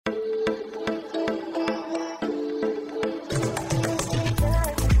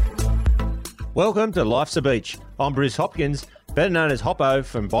Welcome to Life's a Beach. I'm Bruce Hopkins, better known as Hoppo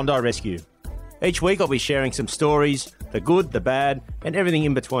from Bondi Rescue. Each week I'll be sharing some stories, the good, the bad, and everything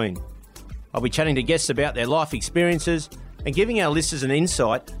in between. I'll be chatting to guests about their life experiences and giving our listeners an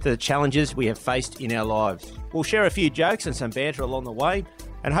insight to the challenges we have faced in our lives. We'll share a few jokes and some banter along the way,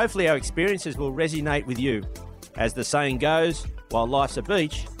 and hopefully our experiences will resonate with you. As the saying goes, while life's a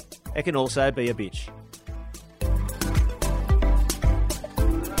beach, it can also be a bitch.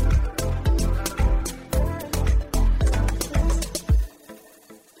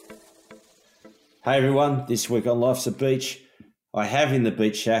 Hey everyone, this week on Life's a Beach, I have in the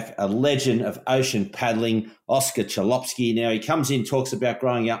Beach Shack a legend of ocean paddling, Oscar Chalupsky. Now he comes in, talks about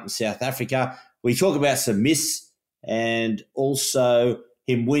growing up in South Africa. We talk about some myths and also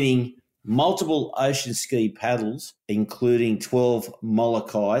him winning multiple ocean ski paddles, including 12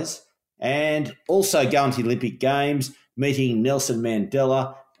 Molokai, and also going to the Olympic Games, meeting Nelson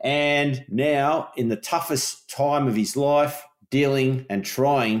Mandela, and now in the toughest time of his life, dealing and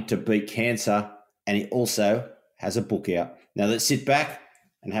trying to beat cancer. And he also has a book out. Now let's sit back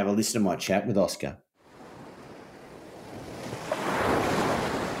and have a listen to my chat with Oscar.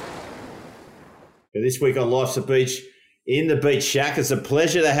 This week on Life's a Beach, in the Beach Shack, it's a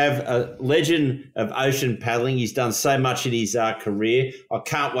pleasure to have a legend of ocean paddling. He's done so much in his career. I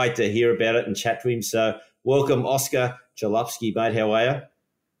can't wait to hear about it and chat to him. So welcome, Oscar Chalupsky, mate. How are you?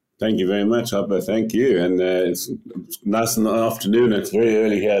 Thank you very much, Hopper. Thank you. And it's nice in the afternoon. It's very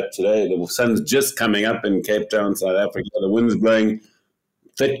early here today. The sun's just coming up in Cape Town, South Africa. The wind's blowing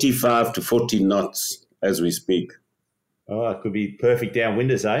 35 to 40 knots as we speak. Oh, it could be perfect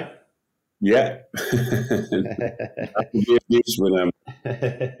downwinders, eh? Yeah.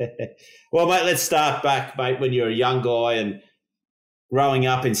 Well, mate, let's start back, mate, when you're a young guy and growing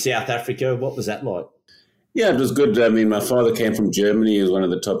up in South Africa. What was that like? Yeah, it was good. I mean, my father came from Germany. He was one of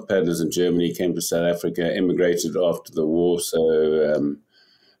the top paddlers in Germany. He came to South Africa, immigrated after the war. So,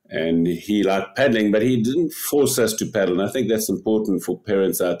 and he liked paddling, but he didn't force us to paddle. And I think that's important for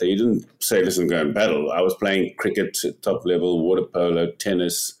parents out there. He didn't say, listen, go and paddle. I was playing cricket at top level, water polo,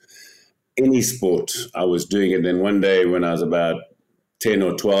 tennis, any sport. I was doing it. Then one day when I was about 10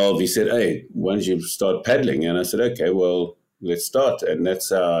 or 12, he said, hey, why don't you start paddling? And I said, okay, well, let's start. And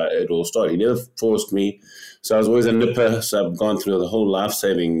that's how it all started. He never forced me. So I was always a nipper. So I've gone through the whole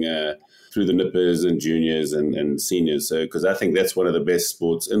life-saving through the nippers and juniors and seniors. So because I think that's one of the best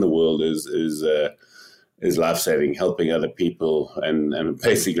sports in the world is life-saving, helping other people. And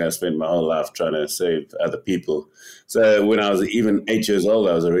basically I spent my whole life trying to save other people. So when I was even 8 years old,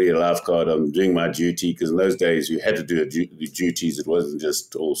 I was already a lifeguard. I'm doing my duty because in those days you had to do the duties. It wasn't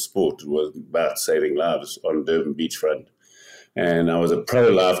just all sport. It was about saving lives on Durban beachfront. And I was a pro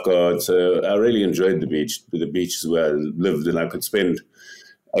lifeguard, so I really enjoyed the beach. The beach is where I lived, and I could spend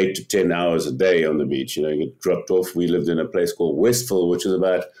 8 to 10 hours a day on the beach. You know, you get dropped off. We lived in a place called Westville, which is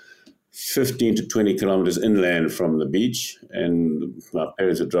about 15 to 20 kilometers inland from the beach. And my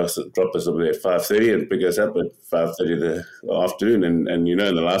parents would drop us over there at 5:30 and pick us up at 5:30 the afternoon. And you know,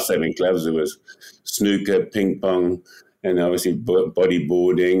 in the lifesaving clubs, there was snooker, ping pong, and obviously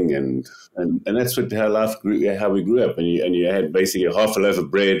bodyboarding, and that's how we grew up. And you had basically half a loaf of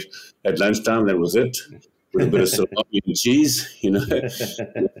bread at lunchtime. That was it. With a bit of salami and cheese, you know,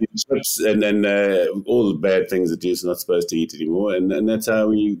 chips, and then all the bad things that you're not supposed to eat anymore. And that's how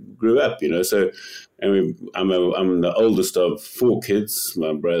we grew up, you know. So, I'm the oldest of 4 kids.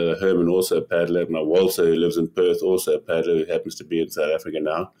 My brother Herman, also a paddler. My Walter, who lives in Perth, also a paddler, who happens to be in South Africa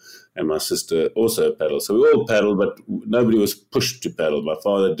now. And my sister, also a paddler. So we all paddled, but nobody was pushed to paddle. My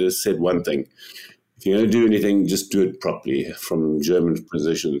father just said one thing: if you're going to do anything, just do it properly from German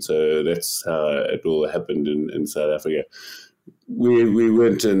position. So that's how it all happened in South Africa. We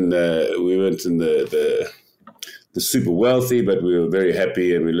weren't in the super wealthy, but we were very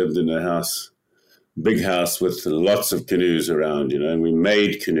happy, and we lived in a house, big house with lots of canoes around, you know, and we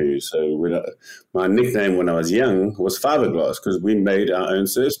made canoes. So my nickname when I was young was Fiberglass, because we made our own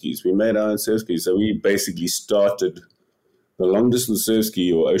surf skis. So we basically started the long distance surf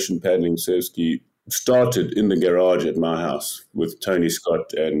ski or ocean paddling surf ski started in the garage at my house with Tony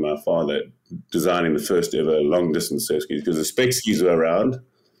Scott and my father designing the first ever long distance surf skis, because the spec skis were around,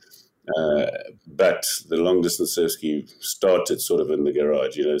 but the long distance surf ski started sort of in the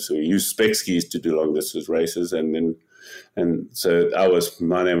garage, you know. So we used spec skis to do long distance races, and so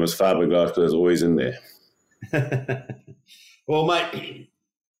my name was Fiberglass because I was always in there. Well, mate,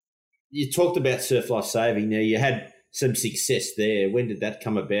 you talked about surf life saving. Now you had some success there. When did that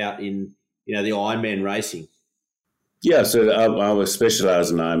come about in, you know, the Ironman racing? Yeah, so I was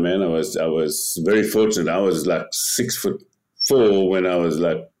specialized in Ironman. I was very fortunate. I was like 6'4" when I was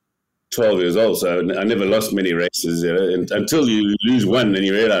like 12 years old, so I never lost many races, until you lose one and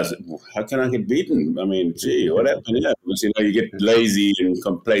you realize, how can I get beaten? I mean, gee, what happened here? Because, you get lazy and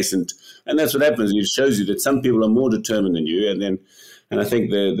complacent, and that's what happens. It shows you that some people are more determined than you, and I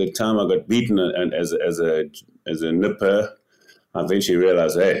think the time I got beaten as a nipper, I eventually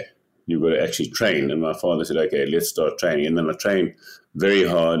realized, hey, you've got to actually train. And my father said, okay, let's start training. And then I trained very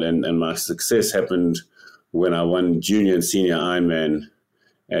hard, and my success happened when I won junior and senior Ironman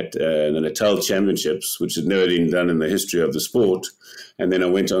at the Natal Championships, which had never been done in the history of the sport. And then I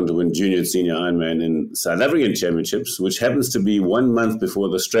went on to win junior and senior Ironman in South African Championships, which happens to be 1 month before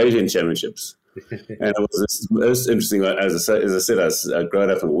the Australian Championships. And it was most interesting. As I said, I grew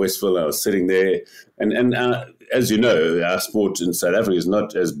up in Westville. I was sitting there. And as you know, our sport in South Africa is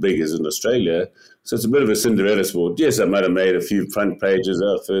not as big as in Australia. So it's a bit of a Cinderella sport. Yes, I might have made a few front pages,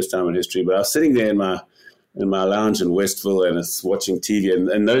 first time in history, but I was sitting there in my lounge in Westville and I was watching TV. And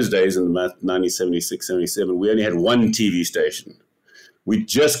in those days, in 1976, 77, we only had one TV station. We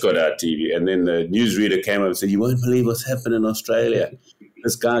just got our TV. And then the newsreader came up and said, you won't believe what's happened in Australia.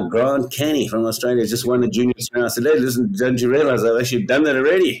 This guy, Grant Kenny from Australia, just won the junior. I said, hey, listen, don't you realize I've actually done that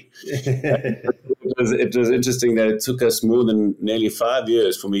already? It was interesting that it took us more than nearly 5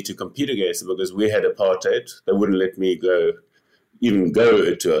 years for me to compete against it because we had apartheid. They wouldn't let me even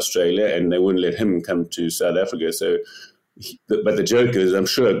go to Australia, and they wouldn't let him come to South Africa. So, but the joke is, I'm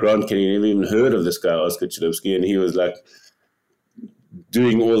sure Grant Kenny never even heard of this guy, Oscar Chalupsky, and he was like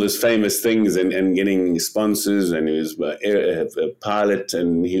doing all his famous things and getting sponsors, and he was a pilot,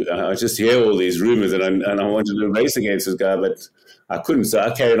 and I just hear all these rumors, and I wanted to race against this guy, but I couldn't. So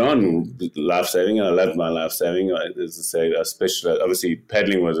I carried on life saving, and I loved my life saving. As I say, obviously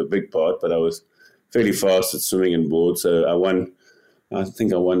paddling was a big part, but I was fairly fast at swimming and board. So I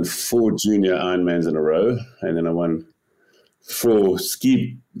think I won 4 junior Ironmans in a row, and then I won 4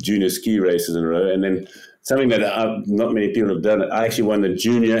 junior ski races in a row, and then something that not many people have done. I actually won the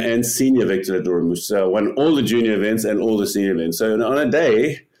junior and senior Victor Adora. So I won all the junior events and all the senior events. So on a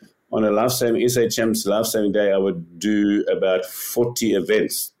day, on a life-saving SA Champs life-saving day, I would do about 40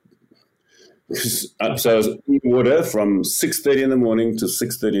 events. So I was in water from 6:30 in the morning to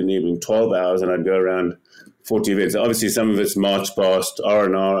 6:30 in the evening, 12 hours, and I'd go around 40 events. Obviously, some of it's march past,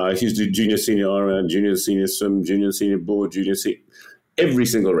 R&R. I used to do junior, senior R&R, junior, senior swim, junior, senior board, junior, senior. Every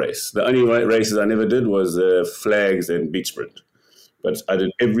single race. The only races I never did was flags and beach sprint. But I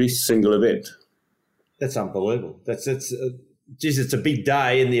did every single event. That's unbelievable. It's a big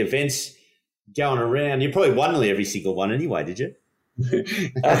day, and the events going around. You probably won nearly every single one anyway, did you?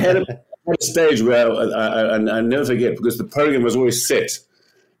 I had a stage where I never forget, because the program was always set.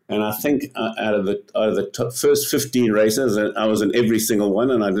 And I think out of the first 15 races, I was in every single one,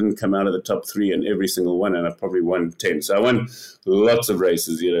 and I didn't come out of the top 3 in every single one, and I probably won 10. So I won lots of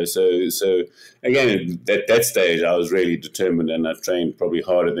races, So again, at that stage, I was really determined, and I trained probably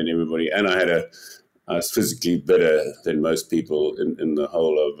harder than everybody, and I was physically better than most people in the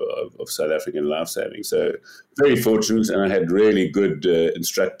whole of South African life saving. So very fortunate, and I had really good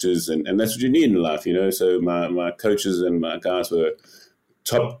instructors, and that's what you need in life, So my coaches and my guys were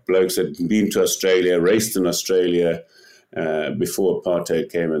top blokes that had been to Australia, raced in Australia before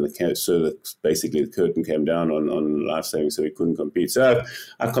apartheid came, and basically the curtain came down on life saving, so we couldn't compete. So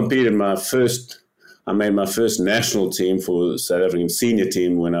I competed I made my first national team for South African senior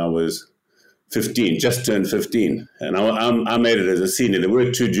team when I was 15, just turned 15, and I made it as a senior. There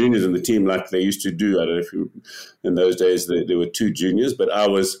were 2 juniors in the team like they used to do. I don't know if in those days there were 2 juniors, but I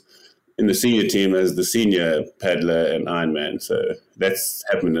was in the senior team as the senior paddler and Ironman. So that's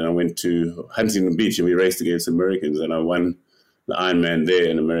happened, and I went to Huntington Beach and we raced against Americans, and I won the Ironman there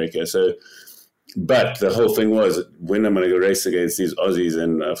in America. So, but the whole thing was, when am I going to go race against these Aussies,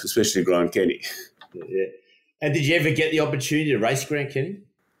 and especially Grant Kenny? Yeah. And did you ever get the opportunity to race Grant Kenny?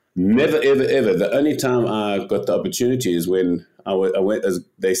 Never, ever, ever. The only time I got the opportunity is when I went, as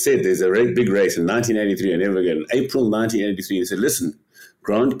they said, there's a big race in 1983. I never forget. In April 1983, they said, listen,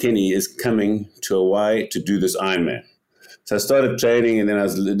 Grant Kenny is coming to Hawaii to do this Ironman. So I started training, and then I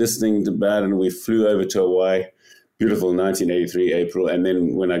was listening to about it, and we flew over to Hawaii. Beautiful 1983 April. And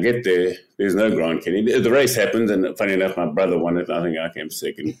then when I get there, there's no Grant Kenny. The race happens, and funny enough, my brother won it. I think I came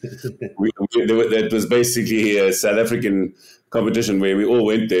second. That was basically a South African competition where we all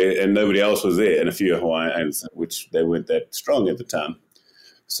went there and nobody else was there, and a few Hawaiians, which they weren't that strong at the time.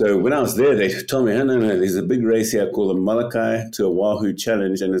 So when I was there, they told me, no, there's a big race here called the Molokai to Oahu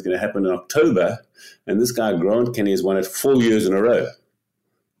Challenge, and it's going to happen in October. And this guy, Grant Kenny, has won it 4 years in a row.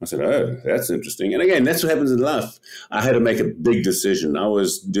 I said, oh, that's interesting. And again, that's what happens in life. I had to make a big decision. I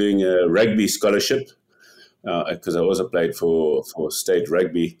was doing a rugby scholarship because I also played for state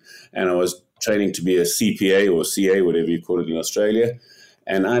rugby, and I was training to be a CPA or CA, whatever you call it in Australia.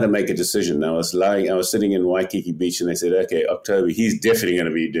 And I had to make a decision. I was sitting in Waikiki Beach, and they said, okay, October, he's definitely going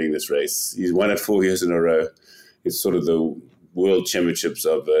to be doing this race. He's won it 4 years in a row. It's sort of the World Championships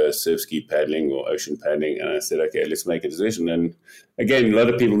of surf ski paddling or ocean paddling. And I said, okay, let's make a decision. And again, a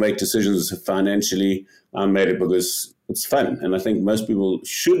lot of people make decisions financially. I made it because it's fun. And I think most people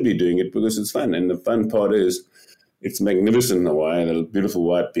should be doing it because it's fun. And the fun part is it's magnificent in Hawaii, the beautiful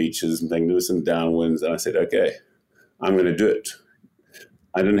white beaches, magnificent downwinds. And I said, okay, I'm going to do it.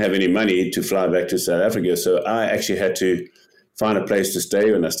 I didn't have any money to fly back to South Africa, so I actually had to find a place to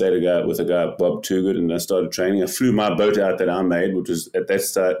stay, and I stayed with a guy, Bob Toogood, and I started training. I flew my boat out that I made, which was at that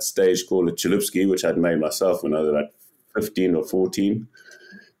stage called a Chalupsky, which I'd made myself when I was about 15 or 14.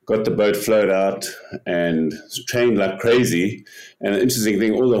 Got the boat, float out, and trained like crazy. And the interesting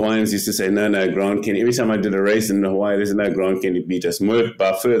thing, all the Hawaiians used to say, no, Grant Kenny. Every time I did a race in Hawaii, they said, no, Grant Kenny beat us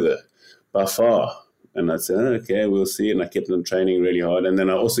by far. And I said, okay, we'll see. And I kept on training really hard. And then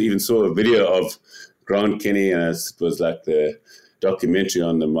I also even saw a video of Grant Kenny, and it was like the documentary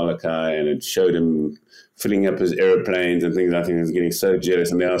on the Molokai, and it showed him filling up his airplanes and things. I think he was getting so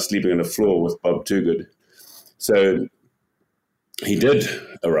jealous. And now I was sleeping on the floor with Bob Toogood. So he did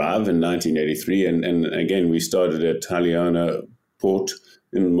arrive in 1983. And again, we started at Haliona Port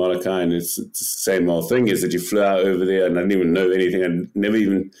in Molokai, and it's the same old thing, is that you flew out over there, and I didn't even know anything. I'd never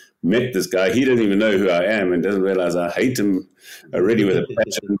even met this guy. He didn't even know who I am and doesn't realize I hate him already with a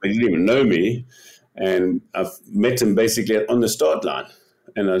passion, but he didn't even know me. And I've met him basically on the start line.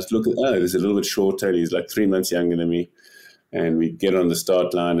 And I was looking, there's a little bit shorter. He's like 3 months younger than me. And we get on the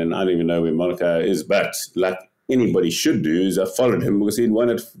start line, and I don't even know where Molokai is, but like anybody should do, is I followed him because he'd won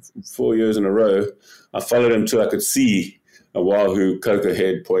it 4 years in a row. I followed him till I could see a Wahoo Coco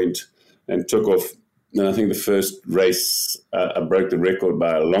Head point and took off. And I think the first race, I broke the record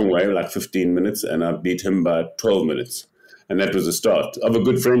by a long way, like 15 minutes, and I beat him by 12 minutes. And that was the start of a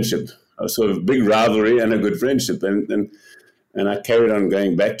good friendship, a sort of big rivalry and a good friendship. And I carried on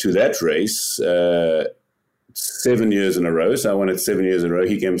going back to that race 7 years in a row. So I won it 7 years in a row.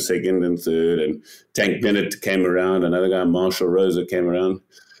 He came second and third, and Tank Bennett came around. Another guy, Marshall Rosa, came around.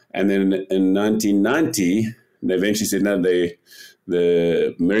 And then in 1990, they eventually said, no,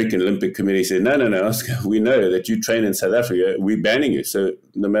 the American Olympic Committee said, no, Oscar, we know that you train in South Africa, we're banning you. So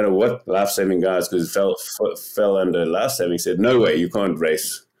no matter what life-saving guys, because it fell under life-saving, said, no way, you can't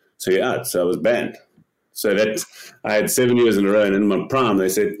race. So you're out. So I was banned. So that I had 7 years in a row, and in my prime, they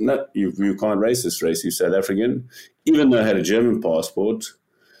said, no, you can't race this race, you're South African, even though I had a German passport.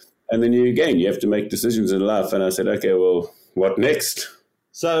 And then you have to make decisions in life. And I said, okay, well, what next?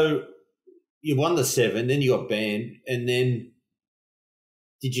 So you won the 7, then you got banned, and then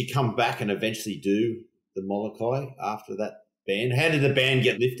did you come back and eventually do the Molokai after that ban? How did the ban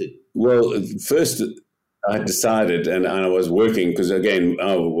get lifted? Well, first I decided, and I was working because, again,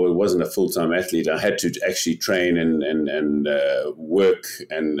 I wasn't a full-time athlete. I had to actually train and work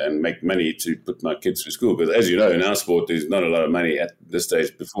and make money to put my kids through school. Because as you know, in our sport, there's not a lot of money at this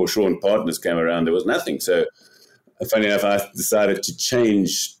stage. Before Sean Partners came around, there was nothing. So funny enough, I decided to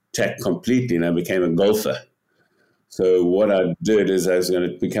change tack completely, and I became a golfer. So what I did is I was going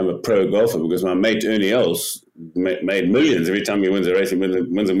to become a pro golfer because my mate Ernie Els made millions. Every time he wins a race, he wins $1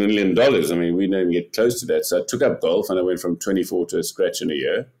 million. I mean, we didn't get close to that. So I took up golf, and I went from 24 to a scratch in a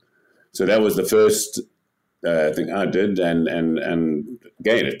year. So that was the first thing I did. And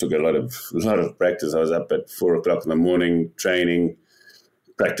again, it took a lot of practice. I was up at 4 o'clock in the morning, training,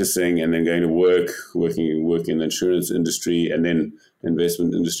 practicing, and then going to working in the insurance industry, and then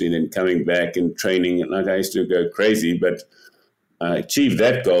investment industry, and then coming back and training. Like I used to go crazy, but I achieved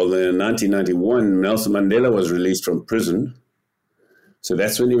that goal. Then in 1991, Nelson Mandela was released from prison. So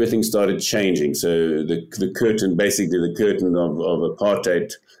that's when everything started changing. So the curtain of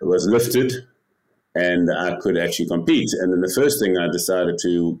apartheid was lifted, and I could actually compete. And then the first thing I decided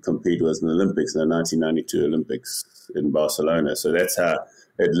to compete was in the Olympics, in the 1992 Olympics in Barcelona. So that's how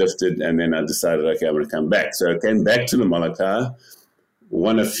it lifted, and then I decided, okay, I'm going to come back. So I came back to the Molokai,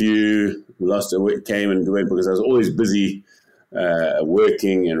 won a few, lost a week, came and went because I was always busy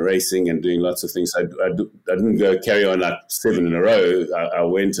working and racing and doing lots of things. I didn't go carry on like 7 in a row. I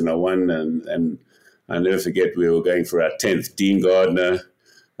went and I won, and I'll never forget, we were going for our 10th. Dean Gardner,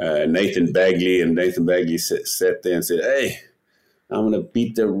 Nathan Bagley, and Nathan Bagley sat there and said, hey, I'm going to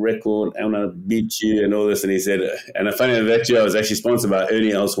beat the record, I'm going to beat you, and all this. And he said, and I found out that year I was actually sponsored by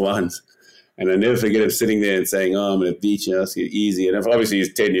Ernie Els Wines. And I never forget him sitting there and saying, oh, I'm going to beat you, I'll get easy. And obviously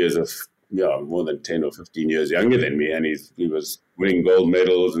he's 10 years of more than 10 or 15 years younger than me, and he was winning gold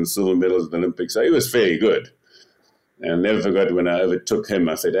medals and silver medals at the Olympics, so he was fairly good. And I'll never forgot when I overtook him,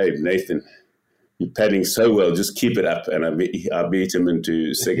 I said, "Hey, Nathan, you're paddling so well, just keep it up." And I beat him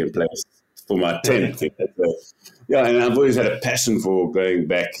into second place for my 10th. So, yeah, and I've always had a passion for going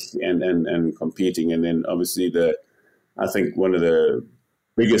back and competing. And then obviously I think one of the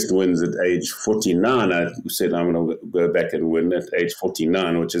biggest wins at age 49, I said I'm going to go back and win at age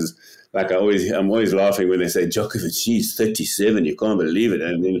 49, which is like I'm always laughing when they say Djokovic, he's 37, you can't believe it.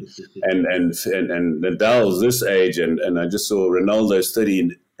 And then Nadal's this age, and I just saw Ronaldo's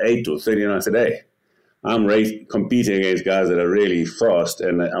 38 or 39. I said, hey, I'm competing against guys that are really fast,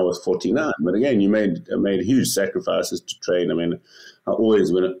 and I was 49. But again, I made huge sacrifices to train. I mean, I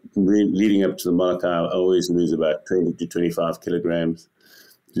always, leading up to the Molokai, I always lose about 20 to 25 kilograms,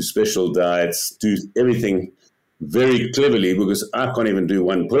 do special diets, do everything very cleverly, because I can't even do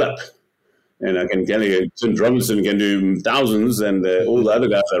one pull-up. And I can Clint Robinson can do thousands, and all the other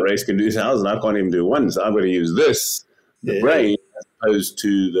guys I race can do thousands. I can't even do one. So I've got to use the brain, as opposed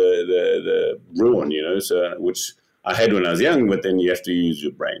to the brawn, so which I had when I was young, but then you have to use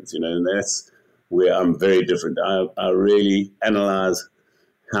your brains, and that's where I'm very different. I really analyze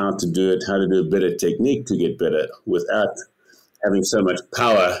how to do it, how to do a better technique to get better without having so much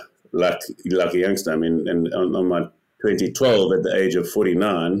power like a youngster. I mean, and on my 2012, at the age of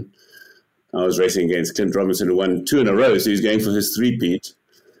 49, I was racing against Clint Robinson, who won 2 in a row, so he's going for his three-peat,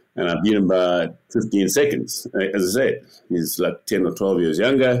 and I beat him by 15 seconds. As I said, he's like 10 or 12 years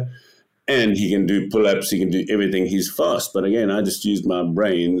younger, and he can do pull-ups, he can do everything. He's fast, but again, I just used my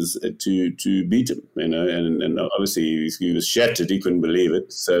brains to beat him, and obviously he was shattered, he couldn't believe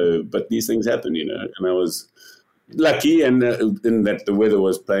it. So, but these things happen, and I was lucky in that the weather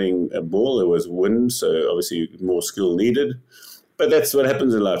was playing a ball, there was wind, so obviously more skill needed. But that's what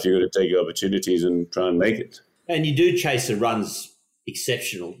happens in life. You've got to take your opportunities and try and make it. And you do chase the runs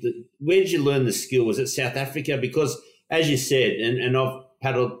exceptional. Where did you learn the skill? Was it South Africa? Because as you said, and I've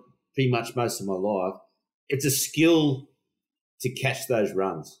paddled pretty much most of my life, it's a skill to catch those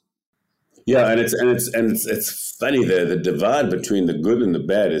runs. Yeah, and it's funny, the divide between the good and the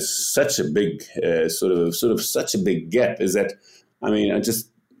bad is such a big sort of such a big gap. Is that, I mean,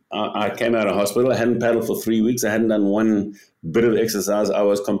 I came out of hospital. I hadn't paddled for 3 weeks. I hadn't done one bit of exercise. I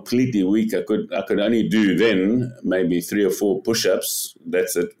was completely weak. I could only do then maybe 3 or 4 push-ups.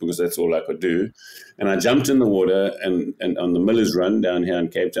 That's it, because that's all I could do. And I jumped in the water and on the Miller's Run down here in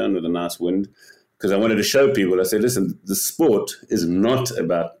Cape Town with a nice wind, because I wanted to show people. I said, listen, the sport is not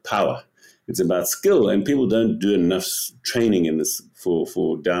about power. It's about skill, and people don't do enough training in this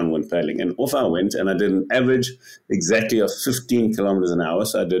for downwind paddling. And off I went, and I did an average exactly of 15 kilometers an hour.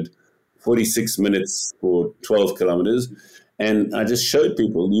 So I did 46 minutes for 12 kilometers. And I just showed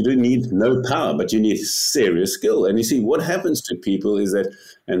people you don't need no power, but you need serious skill. And you see, what happens to people is that,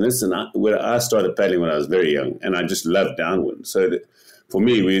 and listen, I started paddling when I was very young, and I just loved downwind. So that, for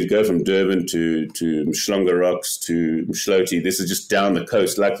me, we'd go from Durban to Mshlonga Rocks to Mshloti. This is just down the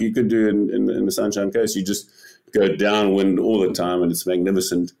coast, like you could do in the Sunshine Coast. You just go downwind all the time, and it's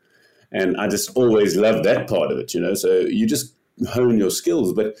magnificent. And I just always loved that part of it, So you just hone your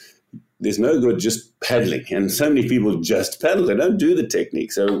skills, but there's no good just paddling. And so many people just paddle. They don't do the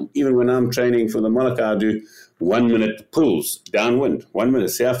technique. So even when I'm training for the Molokai, I do 1 minute pulls downwind, 1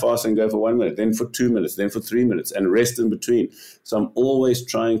 minute, see how fast I can go for 1 minute, then for 2 minutes, then for 3 minutes, and rest in between. So I'm always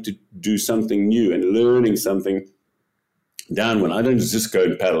trying to do something new and learning something downwind. I don't just go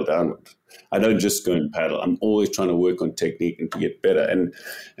and paddle downwind. I don't just go and paddle. I'm always trying to work on technique and to get better. And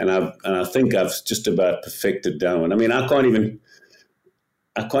I think I've just about perfected downwind. I mean, I can't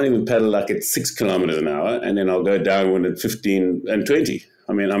even paddle like at 6 kilometers an hour, and then I'll go downwind at 15 and 20.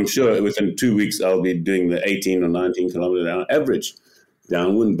 I mean, I'm sure within 2 weeks I'll be doing the 18 or 19 kilometers an hour average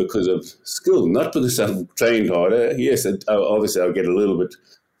downwind because of skill, not because I've trained harder. Yes, obviously I'll get a little bit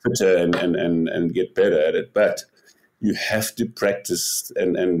fitter and get better at it, but you have to practice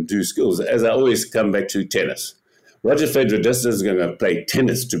and do skills. As I always come back to tennis. Roger Federer just isn't going to play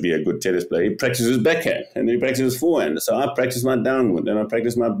tennis to be a good tennis player. He practices backhand and he practices forehand. So I practice my downwind, and I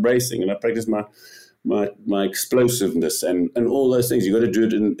practice my bracing, and I practice my explosiveness and all those things. You've got to do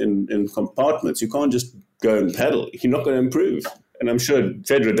it in compartments. You can't just go and paddle. You're not going to improve. And I'm sure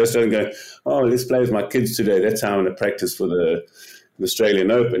Federer just doesn't go, oh, let's play with my kids today. That's how I'm going to practice for the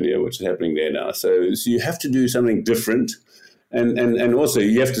Australian Open, which is happening there now. So you have to do something different. And also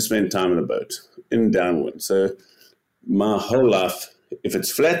you have to spend time in a boat, in downwind. So my whole life, if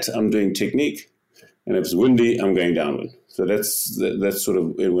it's flat, I'm doing technique, and if it's windy, I'm going downwind. So that's sort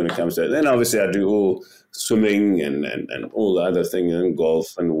of when it comes to that. Then obviously I do all swimming and all the other things, and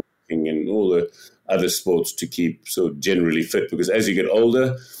golf and walking and all the other sports to keep sort of generally fit. Because as you get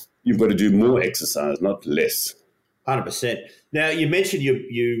older, you've got to do more exercise, not less. 100%. Now, you mentioned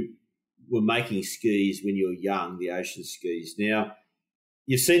you were making skis when you were young, the ocean skis. Now,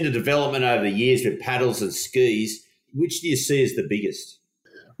 you've seen the development over the years with paddles and skis. Which do you see as the biggest?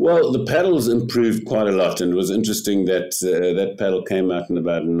 Well, the paddles improved quite a lot, and it was interesting that that paddle came out in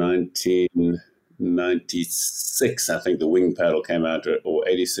about 1996. I think the wing paddle came out, or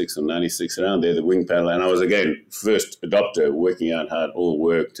 86 or 96, around there, the wing paddle. And I was, again, first adopter, working out how it all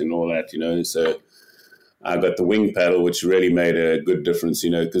worked and all that, So I got the wing paddle, which really made a good difference,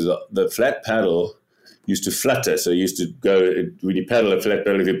 because the flat paddle used to flutter. So you used to go, when you paddle a flat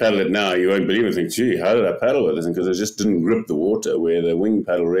paddle, if you paddle it now, you won't believe it. Think, gee, how did I paddle with this? Because it just didn't grip the water, where the wing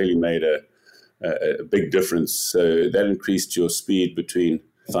paddle really made a big difference. So that increased your speed between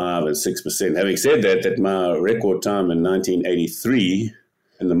 5 and 6%. Having said that my record time in 1983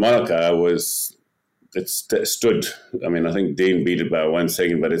 in the Molokai stood, I think Dean beat it by 1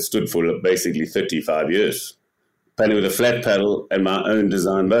 second, but it stood for basically 35 years. Paddling with a flat paddle and my own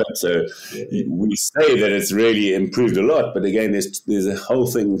design boat. So we say that it's really improved a lot, but again, there's a whole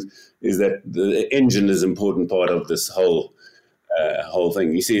thing is that the engine is an important part of this whole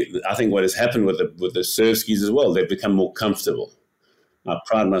thing. You see, I think what has happened with the surf skis as well, they've become more comfortable. I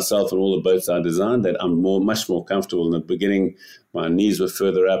pride myself on all the boats I designed that I'm much more comfortable. In the beginning, my knees were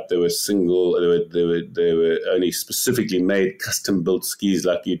further up. They were single. They were only specifically made, custom-built skis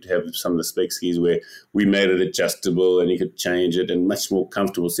like you'd have some of the spec skis, where we made it adjustable and you could change it, and much more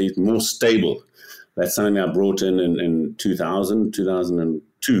comfortable seats, more stable. That's something I brought in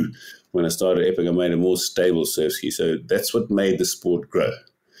 2002. When I started Epic, I made a more stable surf ski. So that's what made the sport grow.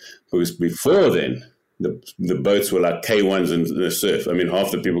 Because before then, the boats were like K1s in the surf. Half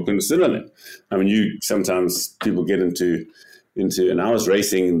the people couldn't sit on it. Sometimes people get into, and I was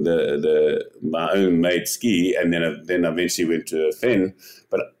racing my own made ski, and then eventually went to a Fen.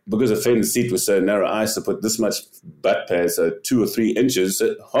 But because a Fen's seat was so narrow, I used to put this much butt pad, so 2 or 3 inches.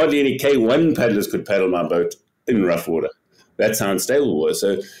 So hardly any K1 paddlers could paddle my boat in rough water. That's how unstable it was.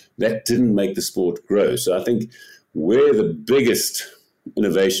 So that didn't make the sport grow. So I think where the biggest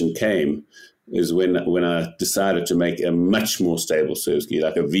innovation came is when I decided to make a much more stable surf ski,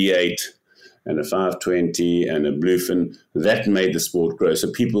 like a V8 and a 520 and a bluefin. That made the sport grow. So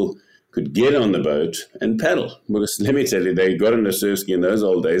people could get on the boat and paddle. Because let me tell you, they got on a surf ski in those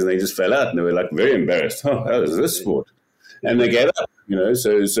old days and they just fell out and they were like very embarrassed. Oh, how is this sport? And they gave up,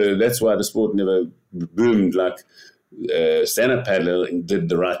 So that's why the sport never boomed. Like stand-up paddling did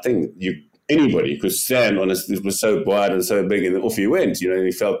the right thing. Anybody could stand on it. It was so wide and so big, and off you went, and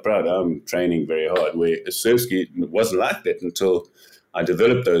you felt proud. I'm training very hard. Where a surf ski wasn't like that until I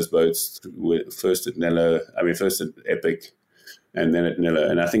developed those boats, first at Epic, and then at Nello.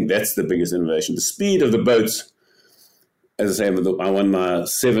 And I think that's the biggest innovation. The speed of the boats, as I say, I won my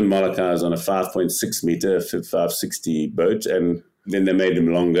 7 Molokais on a 5.6 meter, 560 boat, and then they made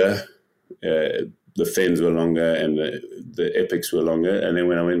them longer. The Fens were longer and the Epics were longer. And then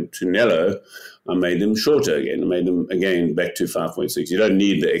when I went to Nello, I made them shorter again. I made them, again, back to 5.6. You don't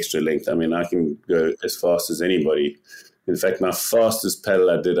need the extra length. I can go as fast as anybody. In fact, my fastest paddle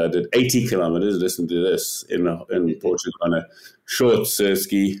I did 80 kilometers, listen to this, in Portugal on a short surf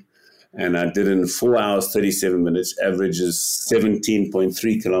ski. And I did it in 4 hours, 37 minutes, averages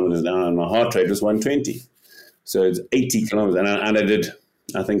 17.3 kilometers an hour. And my heart rate was 120. So it's 80 kilometers. And I did,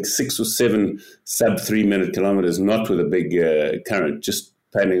 I think, 6 or 7 sub-3 minute kilometers, not with a big current, just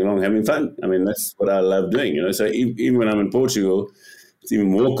paddling along, having fun. That's what I love doing, So even when I'm in Portugal, it's even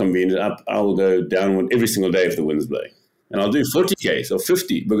more convenient. I will go downwind every single day if the wind's blowing. And I'll do 40 Ks or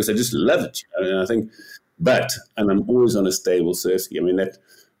 50 because I just love it. And I think, and I'm always on a stable surf ski. When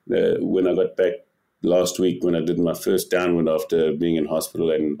I got back last week, when I did my first downwind after being in hospital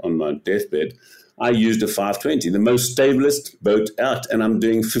and on my deathbed, I used a 520, the most stablest boat out, and I'm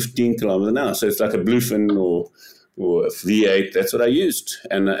doing 15 kilometers an hour. So it's like a bluefin or a V8. That's what I used.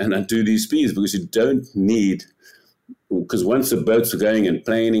 And I do these speeds because you don't need, because once the boats are going and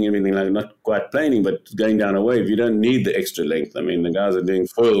planing, everything like, not quite planing, but going down a wave, you don't need the extra length. The guys are doing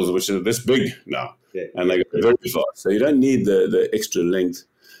foils, which are this big now, and they go very fast. So you don't need the extra length.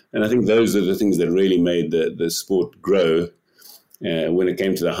 And I think those are the things that really made the sport grow. When it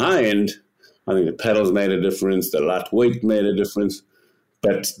came to the high end, I think the paddles made a difference, the lightweight made a difference,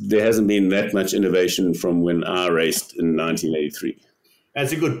 but there hasn't been that much innovation from when I raced in 1983.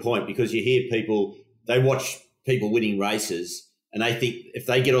 That's a good point, because you hear people, they watch people winning races and they think if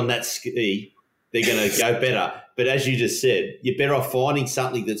they get on that ski, they're going to go better. But as you just said, you're better off finding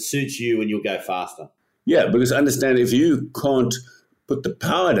something that suits you and you'll go faster. Yeah, because understand, if you can't put the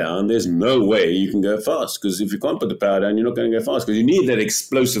power down, there's no way you can go fast. Because if you can't put the power down, you're not going to go fast. Because you need that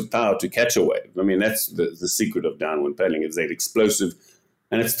explosive power to catch a wave. I mean, that's the secret of downwind paddling, is that explosive.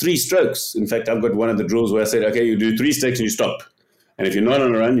 And it's 3 strokes. In fact, I've got one of the drills where I said, okay, you do 3 strokes and you stop. And if you're not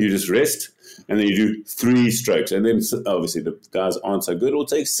on a run, you just rest. And then you do 3 strokes. And then obviously the guys aren't so good, will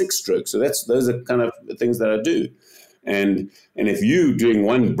take 6 strokes. So those are kind of the things that I do. And if you doing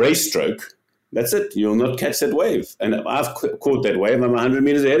 1 brace stroke, that's it. You'll not catch that wave. And I've caught that wave. I'm 100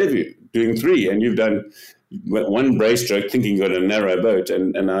 meters ahead of you, doing 3. And you've done 1 brace stroke, thinking you've got a narrow boat.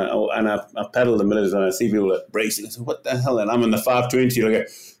 And I paddle the millers and I see people bracing. I say, what the hell? And I'm in the 520. I go,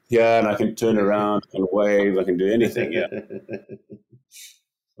 yeah, and I can turn around, I can wave, I can do anything. Yeah.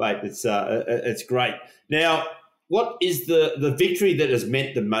 Mate, it's great. Now, what is the victory that has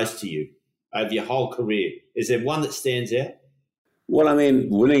meant the most to you over your whole career? Is there one that stands out? Well, I mean,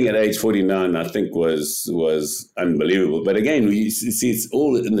 winning at age 49, I think was unbelievable. But again, you see, it's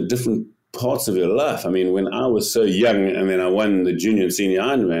all in the different parts of your life. I mean, when I was so young and then I won the junior and senior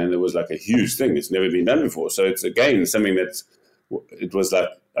Ironman, it was like a huge thing. It's never been done before. So it's, again, something it was like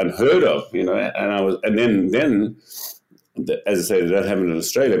unheard of, and then as I say, that happened in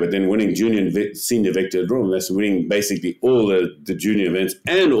Australia, but then winning junior and senior Vector Drum, that's winning basically all the junior events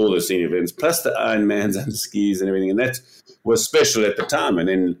and all the senior events, plus the Ironmans and the skis and everything. And that was special at the time. And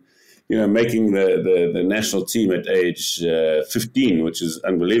then, making the national team at age 15, which is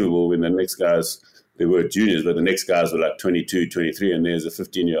unbelievable when the next guys, they were juniors, but the next guys were like 22, 23, and there's a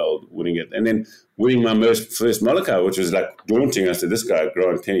 15-year-old winning it. And then winning my first Molokai, which was like daunting. I said, this guy,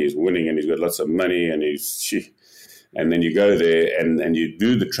 Grant Kenny, is winning and he's got lots of money and and then you go there and you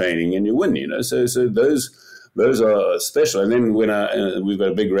do the training and you win, So those are special. And then when we've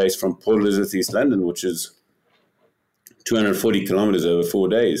got a big race from Port Elizabeth, East London, which is 240 kilometers over 4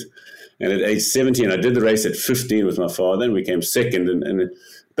 days. And at age 17, I did the race at 15 with my father, and we came second. And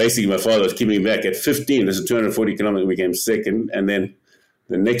basically, my father was keeping me back at 15. This is 240 kilometers. We came second, and then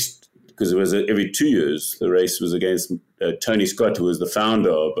the next, because it was every 2 years, the race was against Tony Scott, who was the founder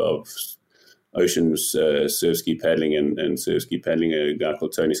of Ocean Surf Ski Paddling and Surf Ski Paddling, a guy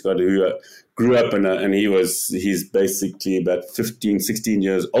called Tony Scott, who grew up and he's basically about 15, 16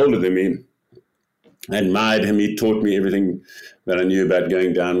 years older than me. I admired him. He taught me everything that I knew about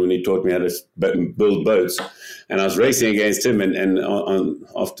going down when he taught me how to build boats. And I was racing against him, and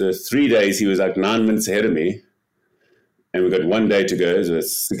after 3 days, he was like 9 minutes ahead of me. And we got 1 day to go. It was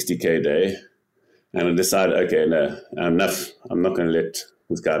a 60K day. And I decided, okay, no, enough. I'm not going to let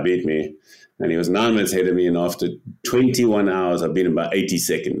this guy beat me. And he was 9 minutes ahead of me. And after 21 hours, I beat him by 80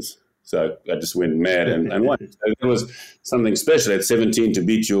 seconds. So I just went mad and won. So it was something special. At 17, to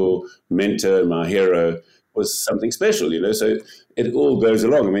beat your mentor, my hero, was something something special. So it all goes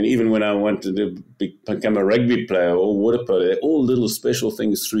along. I mean, even when I wanted to become a rugby player or water polo, they're all little special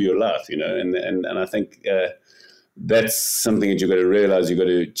things through your life, And I think that's something that you've got to realize. You've got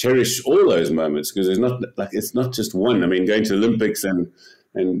to cherish all those moments, because it's not just one. I mean, going to the Olympics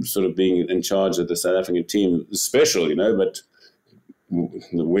and sort of being in charge of the South African team is special, but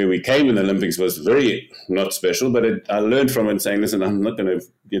where we came in the Olympics was very not special, but I learned from it saying, listen, I'm not going to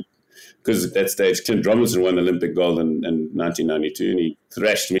get, because at that stage, Clint Robinson won the Olympic gold in 1992 and he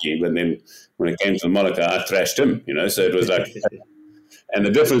thrashed me. But then when it came to the Molokai, I thrashed him, so it was like, and the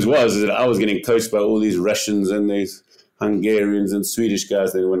difference was that I was getting coached by all these Russians and these Hungarians and Swedish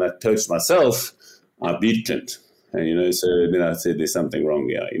guys. Then when I coached myself, I beat Clint. And, so then I said, there's something wrong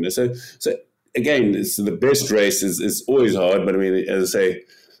here, so again, it's the best race is always hard, but I mean, as I say,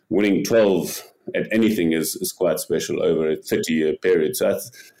 winning 12 at anything is quite special over a 30-year period. So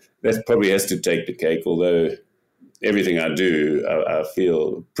that probably has to take the cake. Although everything I do, I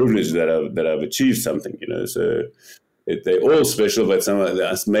feel privileged that I've achieved something. So they're all special, but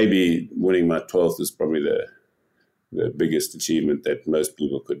maybe winning my 12th is probably the biggest achievement that most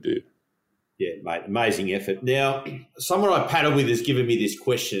people could do. Yeah, mate, amazing effort. Now, someone I paddle with has given me this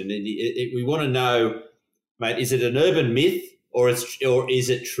question, and we want to know, mate, is it an urban myth or is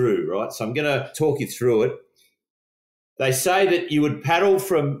it true, right? So I'm going to talk you through it. They say that you would paddle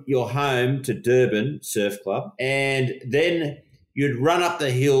from your home to Durban Surf Club, and then you'd run up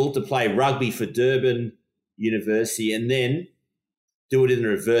the hill to play rugby for Durban University, and then do it in the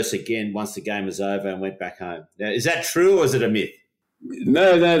reverse again once the game was over and went back home. Now, is that true or is it a myth?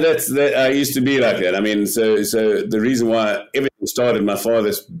 No, I used to be like that. I mean, so the reason why everything started, my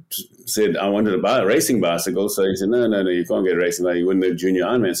father said I wanted to buy a racing bicycle. So he said, no, you can't get a racing bicycle. You wouldn't do junior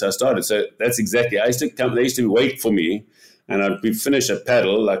Ironman. So I started. So that's exactly, they used to wait for me, and I'd finish a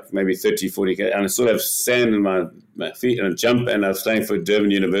paddle, like maybe 30, 40K, and I still have sand in my feet, and I'd jump, and I was playing for Durban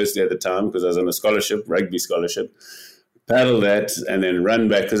University at the time because I was on a scholarship, rugby scholarship. paddle that, and then run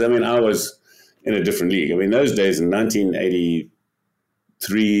back. Because, I mean, I was in a different league. I mean, those days in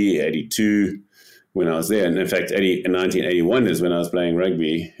 1983, 82, when I was there, and in fact, in 1981 is when I was playing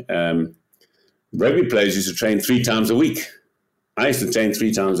rugby. Rugby players used to train 3 times a week. I used to train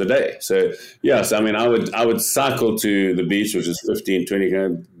 3 times a day. So, yes, I mean, I would cycle to the beach, which is 15, 20,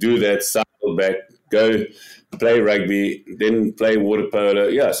 do that, cycle back, go play rugby, then play water polo.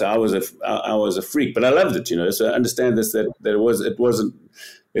 Yeah, so I was a freak, but I loved it, So I understand this, that it wasn't.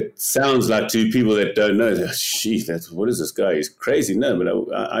 It sounds like to people that don't know, gee, what is this guy? He's crazy. No, but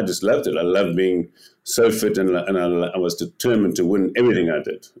I just loved it. I loved being so fit, and I was determined to win everything I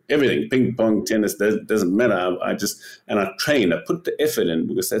did. Everything, ping pong, tennis, doesn't matter. I trained. I put the effort in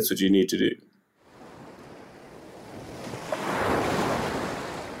because that's what you need to do.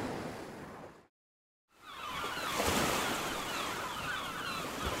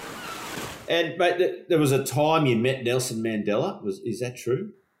 And mate, there was a time you met Nelson Mandela. Is that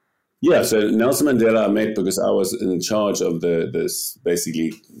true? Yeah, so Nelson Mandela I met because I was in charge of this,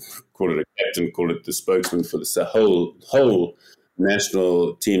 basically, call it a captain, call it the spokesman for this whole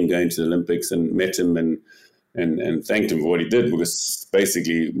national team going to the Olympics, and met him and thanked him for what he did, because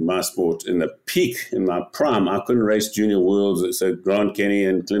basically my sport in the peak, in my prime, I couldn't race junior worlds. So Grant Kenny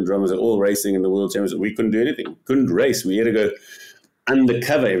and Clint Drummers are all racing in the world championship. We couldn't do anything, couldn't race. We had to go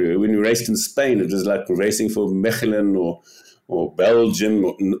undercover everywhere. When we raced in Spain, it was like racing for Mechelen or Belgium,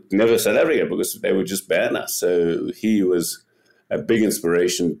 or never South Africa, because they would just ban us. So he was a big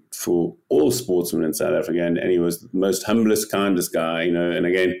inspiration for all sportsmen in South Africa, and he was the most humblest, kindest guy, And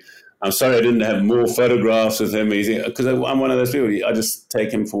again, I'm sorry I didn't have more photographs with him, because I'm one of those people. I just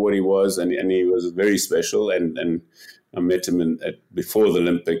take him for what he was, and he was very special. And I met him before the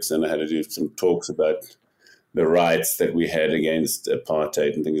Olympics, and I had to do some talks about the rights that we had against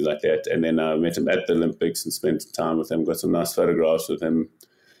apartheid and things like that. And then I met him at the Olympics and spent time with him, got some nice photographs with him.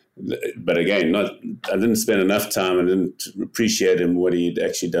 But again, I didn't spend enough time. I didn't appreciate him, what he'd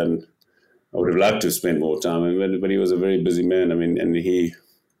actually done. I would have liked to have spent more time, but he was a very busy man. I mean, and he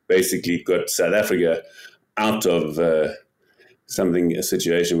basically got South Africa out of a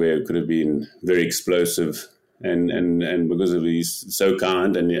situation where it could have been very explosive. And because of he's so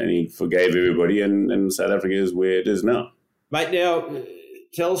kind, and he forgave everybody, and South Africa is where it is now. Mate, now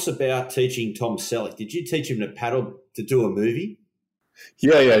tell us about teaching Tom Selleck. Did you teach him to paddle to do a movie?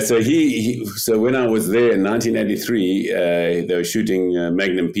 Yeah. So so when I was there in 1983, they were shooting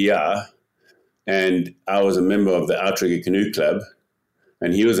Magnum PR, and I was a member of the Outrigger Canoe Club,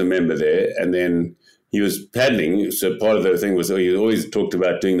 and he was a member there, and then he was paddling, so part of the thing was he always talked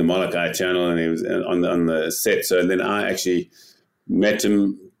about doing the Molokai Channel, and he was on the set. So then I actually met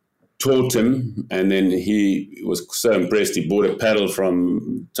him, taught him, and then he was so impressed. He bought a paddle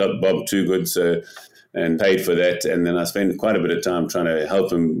from Bob Toogood, and paid for that. And then I spent quite a bit of time trying to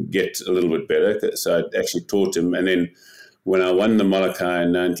help him get a little bit better. So I actually taught him. And then when I won the Molokai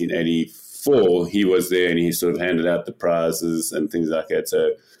in 1984, he was there, and he sort of handed out the prizes and things like that.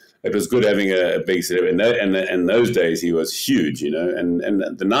 So it was good having a big celebrity. And those days he was huge, and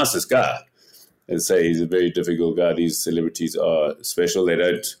the nicest guy. I'd say he's a very difficult guy. These celebrities are special. They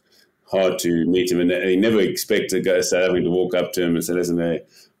don't hard to meet him. And he never expected a guy South African to walk up to him and say, listen,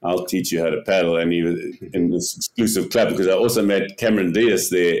 I'll teach you how to paddle. And he was in this exclusive club, because I also met Cameron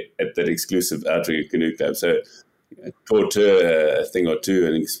Diaz there at that exclusive Outrigger Canoe Club. So I taught her a thing or two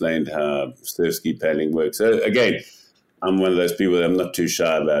and explained how surf ski paddling works. So again, I'm one of those people that I'm not too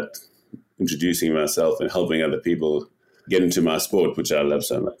shy about introducing myself and helping other people get into my sport, which I love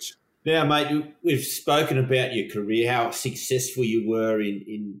so much. Now, mate, we've spoken about your career, how successful you were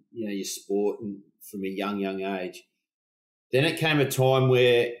in your sport, and from a young age. Then it came a time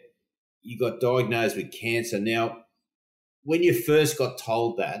where you got diagnosed with cancer. Now, when you first got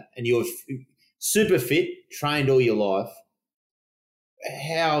told that, and you were super fit, trained all your life,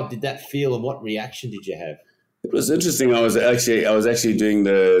 how did that feel, and what reaction did you have? It was interesting. I was actually doing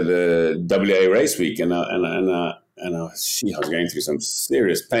the WA race week, and I was going through some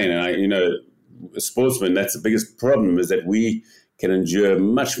serious pain. And a sportsman, that's the biggest problem, is that we can endure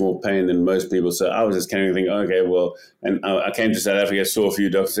much more pain than most people. So I was just kind of thinking, okay, well, and I came to South Africa, saw a few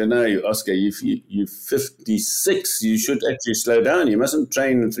doctors, said, no, Oscar, you're 56. You should actually slow down. You mustn't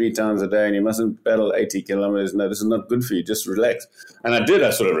train 3 times a day, and you mustn't paddle 80 kilometers. No, this is not good for you. Just relax. And I did. I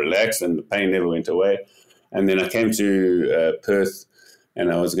sort of relaxed, and the pain never went away. And then I came to Perth, and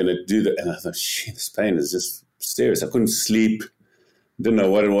I was going to do that. And I thought, this pain is just serious. I couldn't sleep, didn't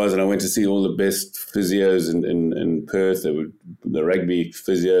know what it was. And I went to see all the best physios in Perth. They were the rugby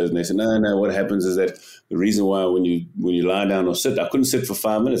physios. And they said, no, what happens is that the reason why when you lie down or sit, I couldn't sit for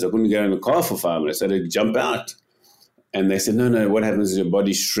 5 minutes. I couldn't go in the car for 5 minutes. I had to jump out. And they said, no, what happens is your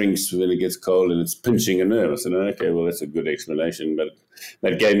body shrinks when it gets cold and it's pinching a nerve. I said, okay, well, that's a good explanation. But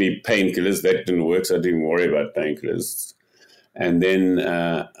that gave me painkillers. That didn't work, so I didn't worry about painkillers. And then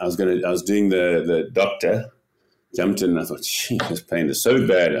I was doing the doctor, jumped in, and I thought, gee, this pain is so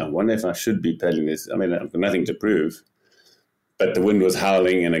bad. I wonder if I should be paddling this. I mean, I've got nothing to prove. But the wind was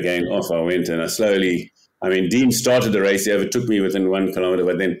howling, and again, off I went. And Dean started the race. He overtook me within 1 kilometer,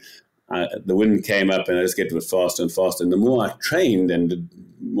 but then the wind came up and I just get faster and faster. And the more I trained and did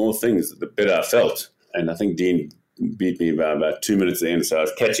more things, the better I felt. And I think Dean beat me by about 2 minutes at the end. So I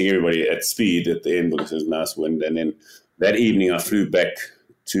was catching everybody at speed at the end because it was nice wind. And then that evening I flew back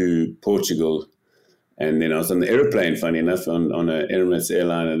to Portugal. And then I was on the airplane, funny enough, on an Emirates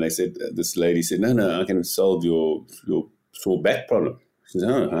airline. And this lady said, no, I can solve your sore back problem. She said,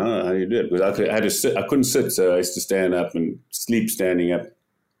 how do you do it? Because I couldn't sit, so I used to stand up and sleep standing up.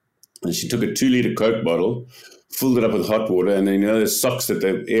 And she took a 2-liter Coke bottle, filled it up with hot water, and then, the socks that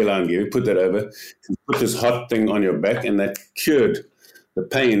the airline gave you, put that over, and put this hot thing on your back, and that cured the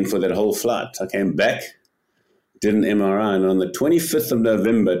pain for that whole flight. I came back, did an MRI, and on the 25th of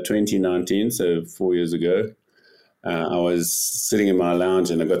November, 2019, so 4 years ago, I was sitting in my lounge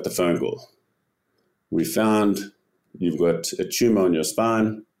and I got the phone call. We found you've got a tumor on your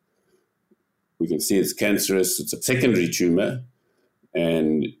spine. We can see it's cancerous. It's a secondary tumor.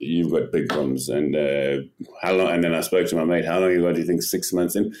 And you've got big problems. And how long? And then I spoke to my mate. How long you got? Do you think 6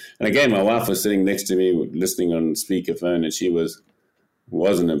 months in? And again, my wife was sitting next to me, listening on speakerphone, and she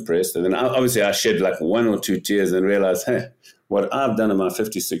wasn't impressed. And then obviously I shed like 1 or 2 tears and realized, hey, what I've done in my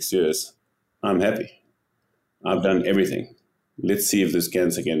 56 years, I'm happy. I've done everything. Let's see if this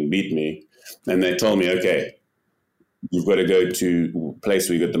cancer can beat me. And they told me, okay, you've got to go to a place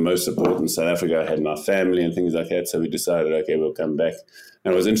where you got the most support in South Africa. I had my family and things like that. So we decided, okay, we'll come back.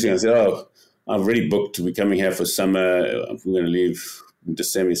 And it was interesting. I said, I've already booked. We're coming here for summer. We're going to leave in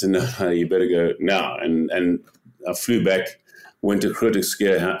December. He said, no, you better go now. And I flew back, went to Critics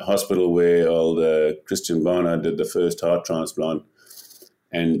Care Hospital where old Christian Barnard did the first heart transplant.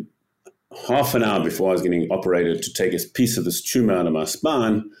 And half an hour before I was getting operated to take a piece of this tumor out of my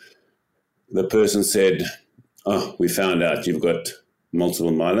spine, the person said, we found out you've got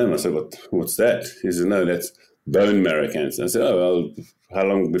multiple myeloma. I said, what's that? He said, no, that's bone marrow cancer. I said, how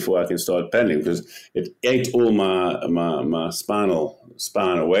long before I can start paddling? Because it ate all my spine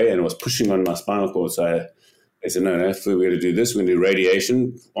away and it was pushing on my spinal cord. So they said, no, we're going to do this. We're going to do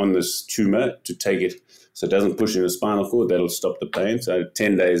radiation on this tumor to take it so it doesn't push in the spinal cord. That'll stop the pain. So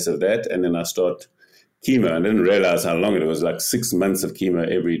 10 days of that, and then I start chemo. I didn't realize how long it was, like 6 months of chemo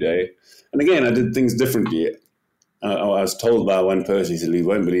every day. And again, I did things differently. I was told by one person, he said, you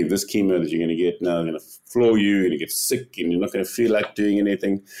won't believe this chemo that you're going to get now. They're going to floor you, you're going to get sick, and you're not going to feel like doing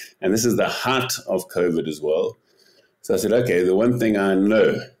anything. And this is the height of COVID as well. So I said, okay, the one thing I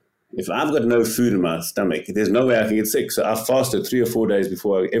know, if I've got no food in my stomach, there's no way I can get sick. So I fasted 3 or 4 days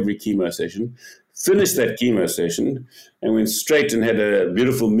before every chemo session, finished that chemo session, and went straight and had a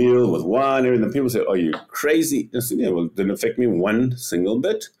beautiful meal with wine and everything. People said, are you crazy? I said, yeah, well, it didn't affect me one single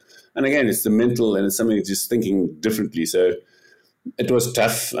bit. And again, it's the mental and it's something just thinking differently. So it was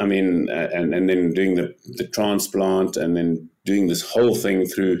tough. I mean, and then doing the transplant and then doing this whole thing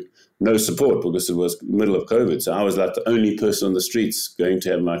through no support because it was the middle of COVID. So I was like the only person on the streets going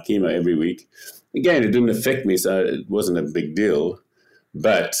to have my chemo every week. Again, it didn't affect me, so it wasn't a big deal.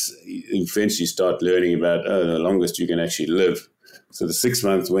 But eventually you start learning about, the longest you can actually live. So the 6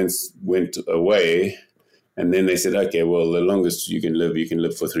 months went away. And then they said, okay, well, the longest you can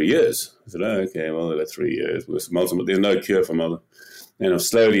live for 3 years. I said, okay, well, that's 3 years. There's no cure for multiple. And I've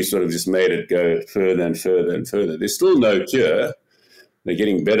slowly sort of just made it go further and further and further. There's still no cure. They're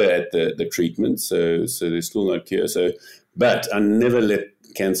getting better at the treatment, so there's still no cure. But I never let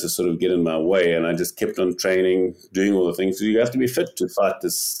cancer sort of get in my way, and I just kept on training, doing all the things. So you have to be fit to fight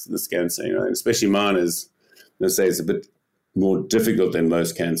this cancer, And especially mine is, let's say, it's a bit more difficult than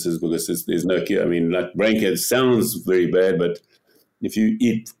most cancers because there's no cure. I mean, like brain cancer sounds very bad, but if you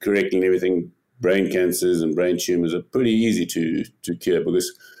eat correctly and everything, brain cancers and brain tumors are pretty easy to cure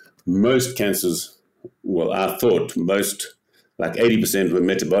because most cancers, well, I thought most, like 80% were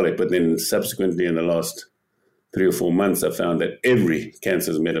metabolic, but then subsequently in the last 3 or 4 months, I found that every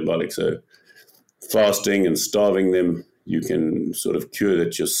cancer is metabolic. So fasting and starving them, you can sort of cure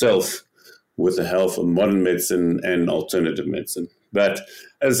that yourself with the help of modern medicine and alternative medicine. But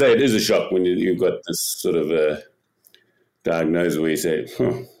as I say, it is a shock when you've got this sort of diagnosis where you say,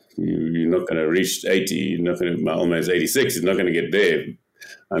 you're not going to reach 80, you're not going to, my almost 86, you're not going to get there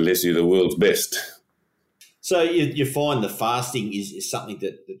unless you're the world's best. So you find the fasting is something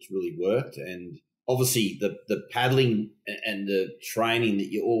that's really worked. And obviously the paddling and the training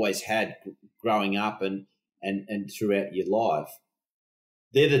that you always had growing up and throughout your life,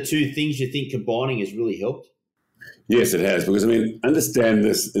 they're the two things you think combining has really helped? Yes, it has. Because, understand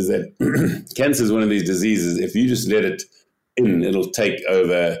this is that cancer is one of these diseases. If you just let it in, it'll take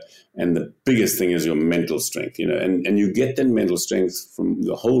over. And the biggest thing is your mental strength, and you get that mental strength from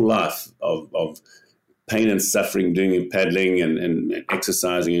the whole life of pain and suffering, doing your paddling and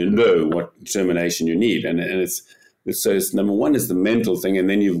exercising. You know what determination you need. And it's number one is the mental thing. And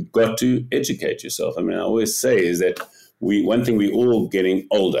then you've got to educate yourself. I always say is that one thing we're all getting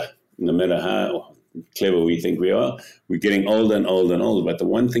older, no matter how clever we think we are, we're getting older and older and older. But the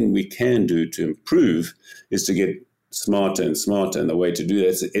one thing we can do to improve is to get smarter and smarter. And the way to do that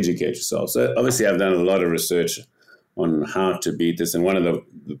is to educate yourself. So obviously I've done a lot of research on how to beat this. And one of the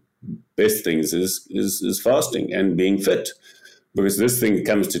best things is fasting and being fit, because this thing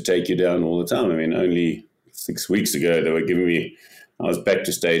comes to take you down all the time. Only 6 weeks ago, they were giving me, I was back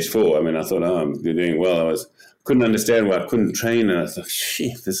to stage 4. I thought, I'm doing well. Couldn't understand why I couldn't train. And I thought,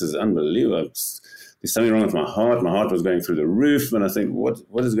 shit, this is unbelievable. There's something wrong with my heart. My heart was going through the roof. And I think,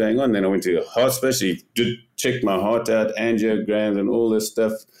 what is going on? Then I went to a heart specialist. He did check my heart out, angiograms and all this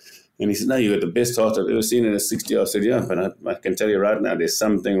stuff. And he said, no, you got the best heart I've ever seen in a 60. I said, yeah, but I can tell you right now, there's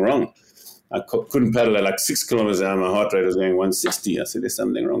something wrong. I couldn't paddle at like 6 kilometers an hour. My heart rate was going 160. I said, there's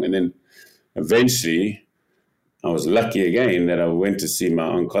something wrong. And then eventually I was lucky again that I went to see my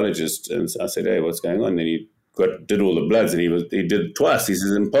oncologist. And I said, hey, what's going on? Then he did all the bloods, and he did it twice. He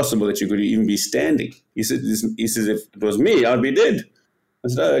says, it's impossible that you could even be standing. He says, if it was me, I'd be dead. I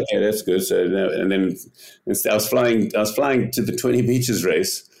said, oh, okay, that's good. So, and then I was flying to the 20 beaches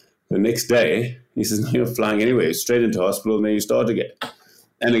race the next day. He says, no, you're flying anyway, straight into hospital, and then you start again.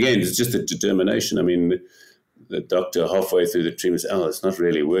 And again, it's just a determination. The doctor halfway through the treatment said, it's not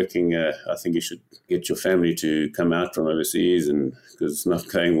really working. I think you should get your family to come out from overseas because it's not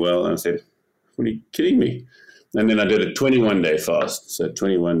going well. And I said, what are you kidding me? And then I did a 21-day fast, so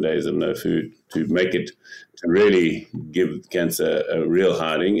 21 days of no food to make it, to really give cancer a real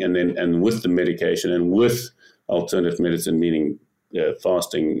hiding. And with the medication and with alternative medicine, meaning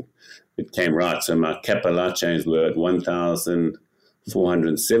fasting, it came right. So my Kappa light chains were at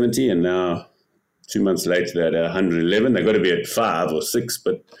 1,470, and now 2 months later they're at 111. They've got to be at 5 or 6,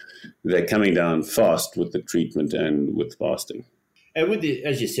 but they're coming down fast with the treatment and with fasting. And with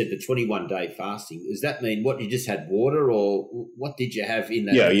as you said, the 21-day fasting, does that mean what, you just had water, or what did you have in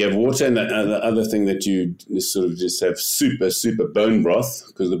that? Yeah, you have water, and the other thing that you sort of just have super bone broth,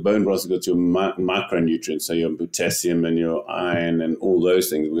 because the bone broth has got your micronutrients, so your potassium and your iron and all those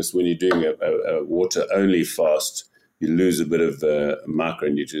things. Because when you're doing a water-only fast, you lose a bit of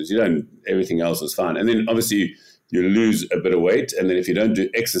micronutrients. Everything else is fine. And then obviously you lose a bit of weight, and then if you don't do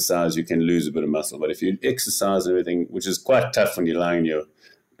exercise, you can lose a bit of muscle. But if you exercise and everything, which is quite tough when you're lying in your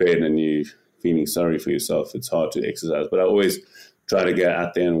bed and you're feeling sorry for yourself, it's hard to exercise. But I always try to go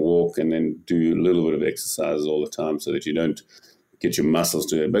out there and walk and then do a little bit of exercises all the time so that you don't get your muscles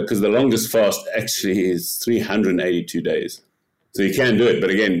to it. Because the longest fast actually is 382 days. So you can do it, but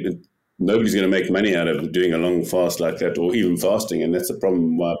again, nobody's going to make money out of doing a long fast like that, or even fasting, and that's the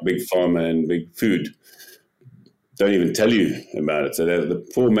problem why Big Pharma and Big Food don't even tell you about it. So the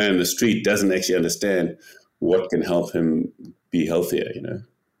poor man in the street doesn't actually understand what can help him be healthier,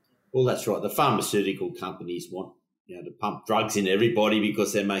 Well, that's right. The pharmaceutical companies want to pump drugs in everybody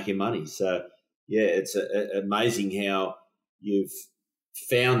because they're making money. So, yeah, it's amazing how you've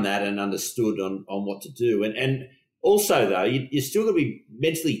found that and understood on what to do. And also, though, you're still going to be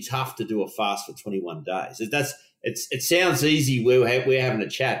mentally tough to do a fast for 21 days. It sounds easy. We're having a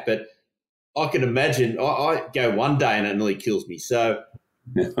chat, but I can imagine I go one day and it nearly kills me. So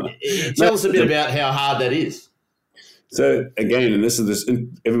tell us a bit about how hard that is. So again, and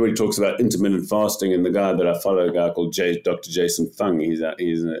everybody talks about intermittent fasting, and the guy that I follow, a guy called Dr. Jason Fung, he's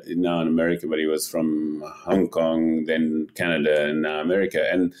now in America, but he was from Hong Kong, then Canada, and now America.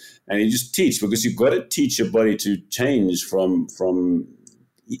 And he just teach, because you've got to teach your body to change from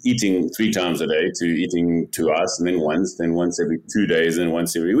eating 3 times a day to eating twice, and then once every 2 days, and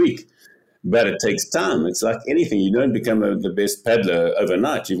once every week. But it takes time. It's like anything. You don't become the best paddler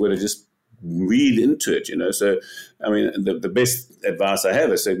overnight. You've got to just read into it, So, the best advice I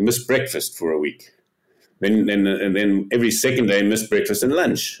have is say, miss breakfast for a week. Then every second day, miss breakfast and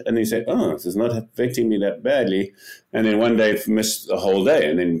lunch. And you say, this is not affecting me that badly. And then one day, miss the whole day,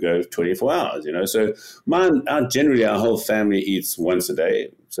 and then go 24 hours, So generally, our whole family eats once a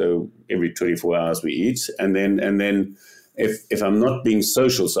day. So every 24 hours we eat. And then if I'm not being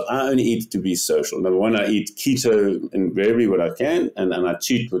social, so I only eat to be social. Number one, I eat keto invariably what I can, and I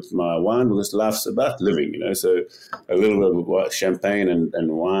cheat with my wine because life's about living, So a little bit of champagne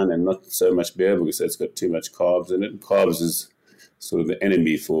and wine, and not so much beer because it's got too much carbs in it. Carbs is sort of the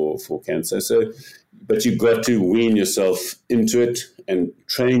enemy for cancer. So, but you've got to wean yourself into it and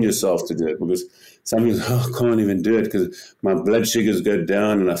train yourself to do it, because some people, I can't even do it because my blood sugars go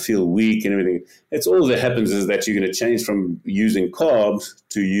down and I feel weak and everything. It's all that happens is that you're going to change from using carbs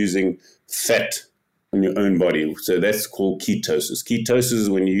to using fat in your own body. So that's called ketosis. Ketosis is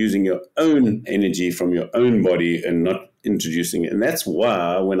when you're using your own energy from your own body and not introducing it. And that's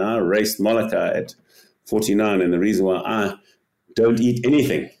why when I raced Molokai at 49, and the reason why I don't eat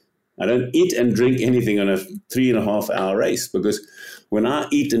anything, I don't eat and drink anything on a 3.5 hour race, because when I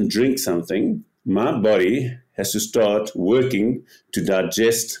eat and drink something, my body has to start working to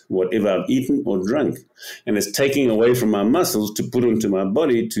digest whatever I've eaten or drunk. And it's taking away from my muscles to put into my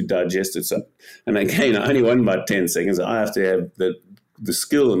body to digest it. So, and again, I only won by 10 seconds. I have to have the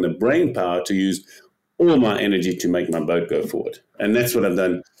skill and the brain power to use all my energy to make my boat go forward. And that's what I've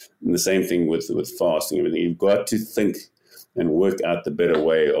done. And the same thing with fasting and everything. You've got to think and work out the better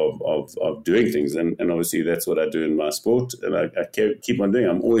way of doing things. And obviously that's what I do in my sport. And I keep on doing.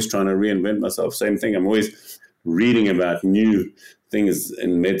 I'm always trying to reinvent myself. Same thing. I'm always reading about new things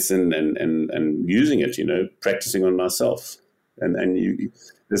in medicine and using it, practicing on myself. And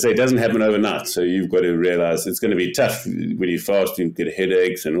they say it doesn't happen overnight. So you've got to realize it's going to be tough when you fast, you get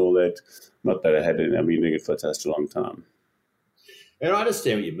headaches and all that. Not that I've been doing it for such a long time. And I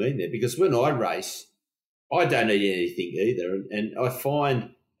understand what you mean there, because when I race, I don't eat anything either, and I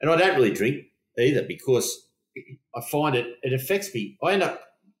find, and I don't really drink either, because I find it affects me. I end up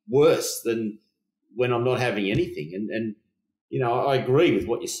worse than when I'm not having anything, and I agree with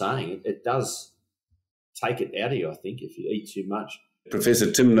what you're saying. It does take it out of you, I think, if you eat too much.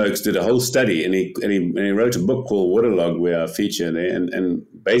 Professor Tim Noakes did a whole study, and he wrote a book called Waterlog, where I feature there, and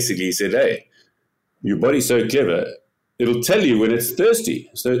basically he said, hey, your body's so clever, it'll tell you when it's thirsty.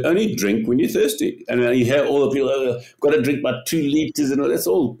 So only drink when you're thirsty. And you hear all the people, got to drink about 2 liters, and all that's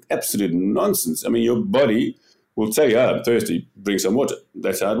all absolute nonsense. I mean, your body will tell you, I'm thirsty, drink some water.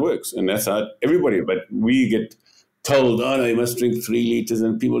 That's how it works. And that's how everybody, but we get told, oh no, you must drink 3 liters,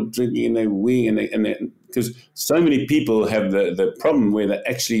 and people drinking and they wing, and because so many people have the problem where they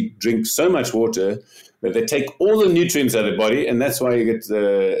actually drink so much water that they take all the nutrients out of their body, and that's why you get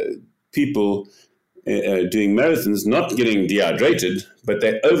people doing marathons not getting dehydrated, but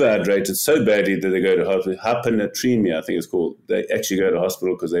they're overhydrated so badly that they go to hospital. Hyponatremia, I think it's called. They actually go to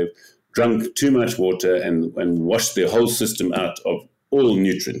hospital because they've drunk too much water and washed their whole system out of all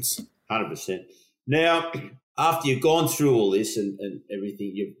nutrients. 100%. Now, after you've gone through all this and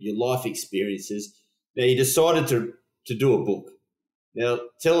everything, your life experiences, now you decided to do a book. Now,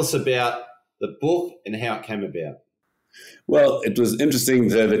 tell us about the book and how it came about. Well, it was interesting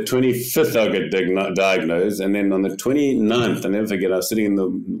that the 25th I got diagnosed, and then on the 29th, I never forget, I was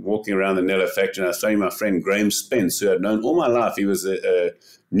walking around the Nello factory, and I was telling my friend Graham Spence, who I'd known all my life. He was a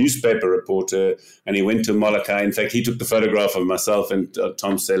newspaper reporter, and he went to Molokai. In fact, he took the photograph of myself and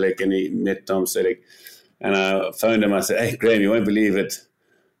Tom Selleck, and he met Tom Selleck. And I phoned him. I said, hey, Graham, you won't believe it.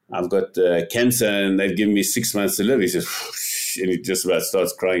 I've got cancer, and they've given me 6 months to live. He says, and he just about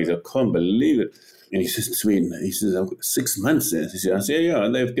starts crying. He says, I can't believe it. And he says to me, I've got 6 months there. I said, yeah,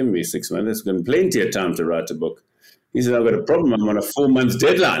 they've given me 6 months. That's got plenty of time to write a book. He said, I've got a problem. I'm on a 4-month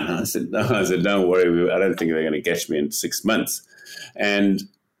deadline. I said, no. I said, don't worry. I don't think they're going to catch me in 6 months. And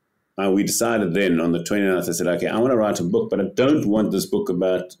we decided then on the 29th, I said, okay, I want to write a book, but I don't want this book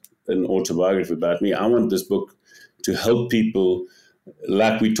about an autobiography about me. I want this book to help people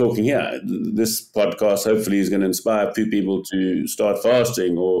like we're talking here. This podcast hopefully is going to inspire a few people to start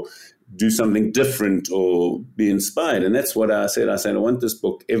fasting or do something different or be inspired. And that's what I said. I said, I want this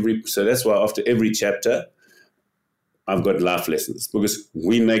book so that's why after every chapter, I've got life lessons, because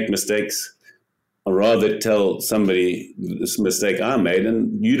we make mistakes. I'd rather tell somebody this mistake I made,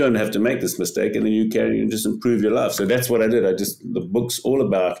 and you don't have to make this mistake, and then you carry and just improve your life. So that's what I did. The book's all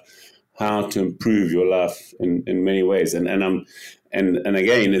about how to improve your life in many ways. And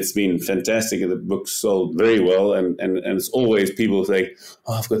again, it's been fantastic. The book's sold very well, and it's always people say,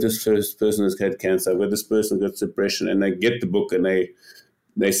 oh, I've got this first person who's had cancer, I've got this person who's got depression, and they get the book and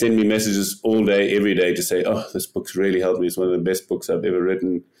they send me messages all day, every day to say, oh, this book's really helped me. It's one of the best books I've ever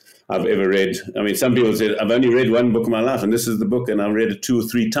written. I've ever read. I mean, some people said, I've only read one book in my life, and this is the book, and I've read it 2 or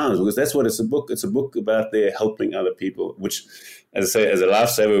 3 times, because that's what it's a book. It's a book about their helping other people, which, as I say, as a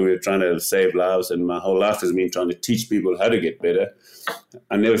lifesaver, we're trying to save lives, and my whole life has been trying to teach people how to get better.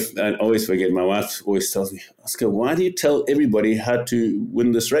 I always forget, my wife always tells me, Oscar, why do you tell everybody how to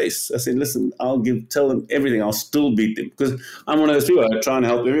win this race? I said, listen, tell them everything. I'll still beat them, because I'm one of those people. I try and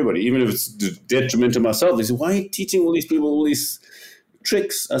help everybody, even if it's detriment to myself. They say, why are you teaching all these people all these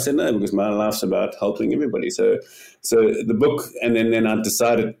tricks? I said, no, because my life's about helping everybody. So the book, and then I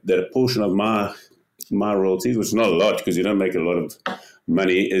decided that a portion of my royalties, which is not a lot because you don't make a lot of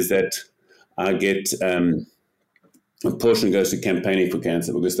money, is that I get a portion goes to campaigning for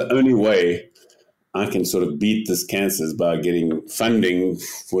cancer, because the only way I can sort of beat this cancer is by getting funding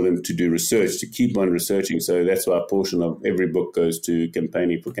for them to do research, to keep on researching. So that's why a portion of every book goes to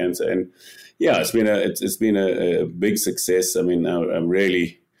campaigning for cancer. And yeah, it's been a big success. I mean, I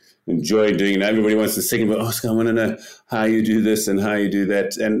really enjoy doing it. Everybody wants to sing, but Oscar, I want to know how you do this and how you do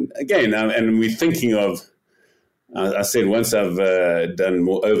that. And again, and we're thinking of, I said once I've done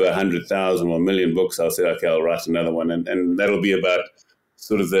over 100,000 or 1 million books, I'll say, okay, I'll write another one. And that'll be about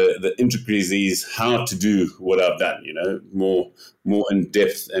sort of the intricacies, how to do what I've done, more in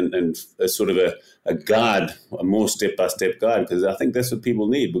depth and a sort of a guide, a more step-by-step guide, because I think that's what people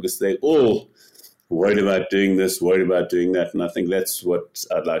need, because they all worried about doing this, worried about doing that, and I think that's what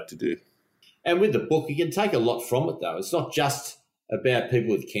I'd like to do. And with the book, you can take a lot from it, though. It's not just about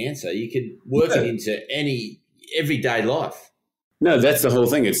people with cancer. You can work it into any everyday life. No, that's the whole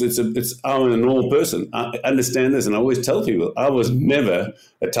thing. It's I'm a normal person. I understand this, and I always tell people I was never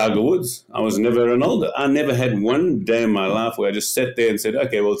a Tiger Woods. I was never a Ronaldo. I never had one day in my life where I just sat there and said,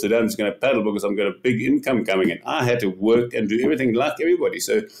 okay, well, today I'm just going to paddle because I've got a big income coming in. I had to work and do everything like everybody.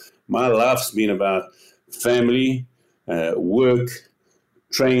 So my life's been about family, work,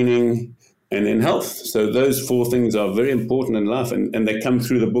 training, and then health. So those 4 things are very important in life, and they come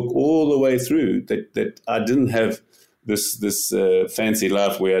through the book all the way through, that I didn't have this fancy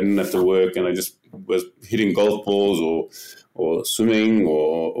life where I didn't have to work and I just was hitting golf balls or swimming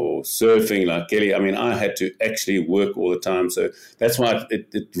or surfing like Kelly. I mean, I had to actually work all the time. So that's why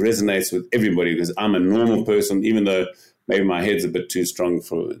it resonates with everybody, because I'm a normal person, even though maybe my head's a bit too strong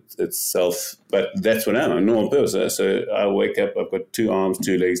for itself. But that's what I'm a normal person. So I wake up, I've got 2 arms,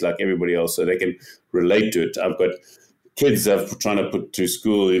 2 legs like everybody else, so they can relate to it. I've got kids I'm trying to put to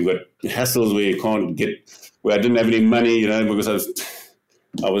school. You've got hassles where you can't get, where I didn't have any money, because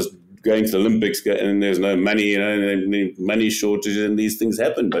I was going to the Olympics and there's no money, and money shortages, and these things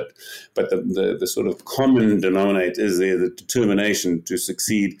happen. But the sort of common denominator is there, the determination to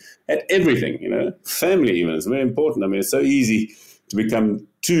succeed at everything, family even is very important. I mean, it's so easy to become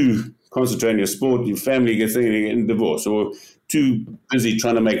too concentrated on your sport, your family gets in divorce, or too busy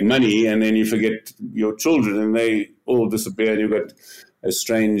trying to make money, and then you forget your children and they all disappear and you've got a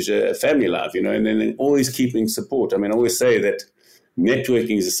strange family life, and then always keeping support. I mean, I always say that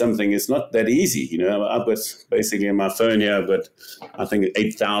networking is something, it's not that easy. I've got basically on my phone here, I've got, I think,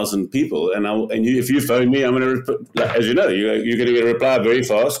 8,000 people. If you phone me, I'm going to, as you know, you're going to get a reply very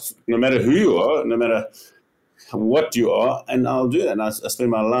fast, no matter who you are, no matter what you are, and I'll do that. And I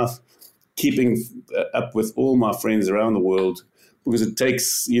spend my life keeping up with all my friends around the world, because it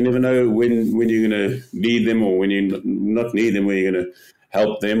takes, you never know when you're going to need them, or when you not need them, when you're going to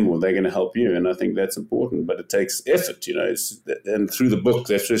help them or they're going to help you. And I think that's important, but it takes effort, and through the book,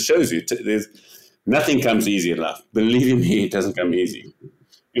 that just shows you there's nothing comes easy in life. Believe me, it doesn't come easy,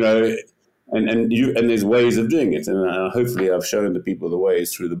 and there's ways of doing it. And hopefully I've shown the people the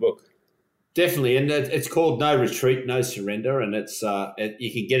ways through the book. Definitely. And it's called No Retreat, No Surrender. And it's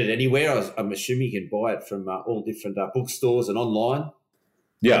you can get it anywhere. I'm assuming you can buy it from all different bookstores and online.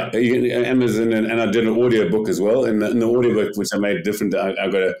 Yeah, Amazon, and I did an audio book as well. And in the audio book, which I made different, I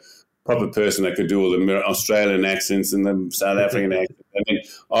got a proper person that could do all the Australian accents and the South African accents. And then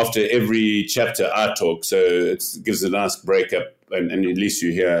after every chapter, I talk. So it gives a nice breakup, and at least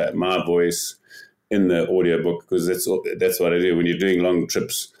you hear my voice in the audio book, because that's what I do when you're doing long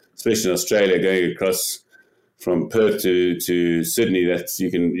trips, especially in Australia, going across from Perth to Sydney. That's you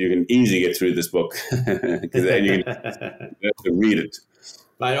can easily get through this book because then you have to read it.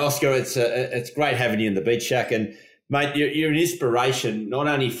 Mate, Oscar, it's great having you in the Beach Shack, and mate, you're an inspiration not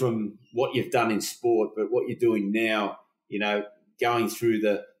only from what you've done in sport, but what you're doing now. Going through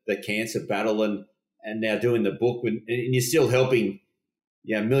the cancer battle and now doing the book, and you're still helping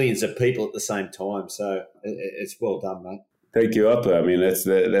millions of people at the same time. So it's well done, mate. Take you up. I mean,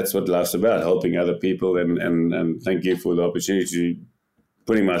 that's what life's about, helping other people, and thank you for the opportunity to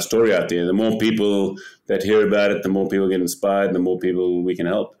putting my story out there. The more people that hear about it, the more people get inspired, the more people we can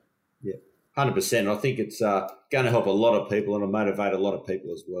help. 100%. I think it's going to help a lot of people and it'll motivate a lot of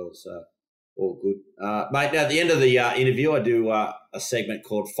people as well. So all good. Mate, now at the end of the interview, I do a segment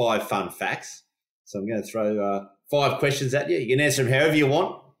called 5 Fun Facts. So I'm going to throw 5 questions at you. You can answer them however you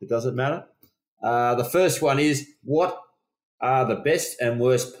want. It doesn't matter. The first one is, what are the best and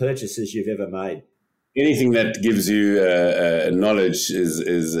worst purchases you've ever made? Anything that gives you knowledge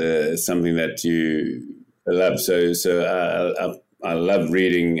is something that you love. So I love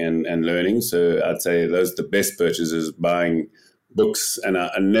reading and learning. So I'd say those are the best purchases, buying books. And I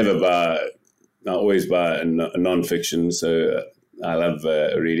always buy a non-fiction. So I love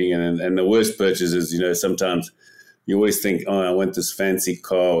reading. And the worst purchases, sometimes you always think, oh, I want this fancy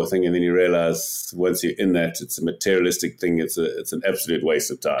car or thing. And then you realize once you're in that, it's a materialistic thing. It's an absolute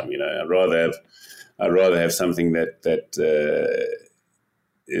waste of time. I'd rather have something that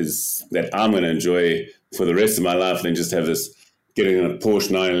I'm going to enjoy for the rest of my life than just have this getting in a Porsche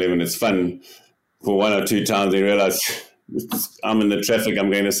 911. It's fun for 1 or 2 times. You realize I'm in the traffic.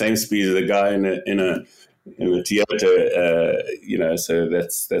 I'm going the same speed as the guy in a Toyota. So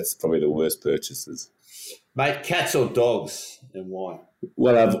that's probably the worst purchases. Mate, cats or dogs, and why?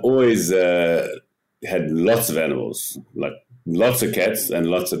 Well, I've always had lots of animals, like lots of cats and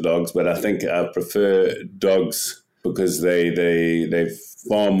lots of dogs, but I think I prefer dogs because they're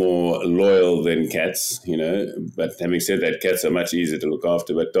far more loyal than cats, But having said that, cats are much easier to look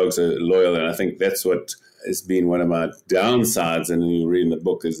after, but dogs are loyal, and I think that's what has been one of my downsides, and you read in the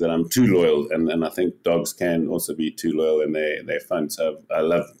book, is that I'm too loyal, and I think dogs can also be too loyal, and they're fun. So I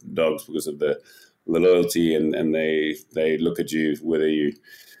love dogs because of the loyalty, and they look at you, whether you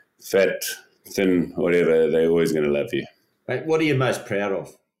fat, thin, whatever, they're always going to love you. Mate, what are you most proud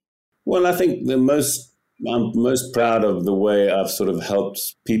of? Well, I think I'm most proud of the way I've sort of helped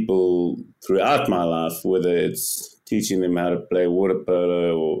people throughout my life, whether it's teaching them how to play water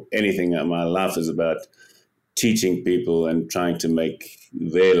polo or anything. My life is about teaching people and trying to make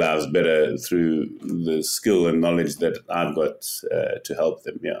their lives better through the skill and knowledge that I've got to help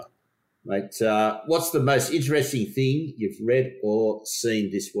them, yeah. Mate, what's the most interesting thing you've read or seen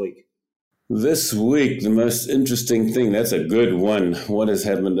this week? This week, the most interesting thing, that's a good one. What has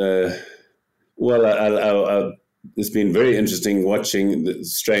happened? It's been very interesting watching, the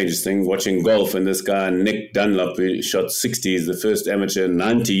strangest thing, watching golf, and this guy, Nick Dunlop, who shot 60, is the first amateur in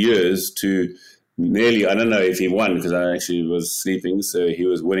 90 years to nearly, I don't know if he won because I actually was sleeping, so he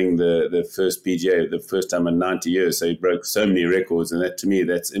was winning the first PGA, the first time in 90 years, so he broke so many records, and that, to me,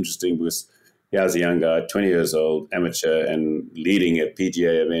 that's interesting because he was a young guy, 20 years old, amateur, and leading a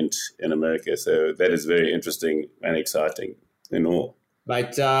PGA event in America, so that is very interesting and exciting in all.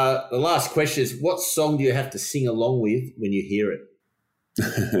 Mate, the last question is, what song do you have to sing along with when you hear it?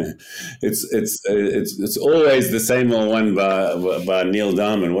 It's always the same old one by Neil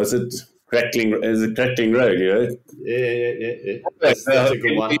Diamond. Was it Crackling Road? Yeah. That's a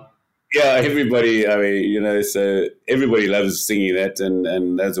good one. Yeah, everybody. So everybody loves singing that,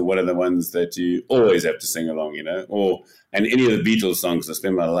 and those are one of the ones that you always have to sing along. And any of the Beatles songs. I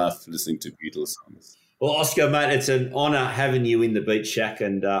spend my life listening to Beatles songs. Well, Oscar, mate, it's an honour having you in the Beach Shack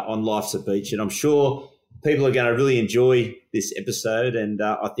and on Life's a Beach. And I'm sure people are going to really enjoy this episode, and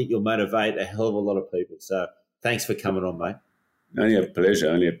I think you'll motivate a hell of a lot of people. So thanks for coming on, mate. Only a pleasure.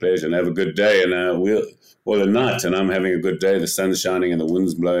 And have a good day. And the night, and I'm having a good day. The sun's shining and the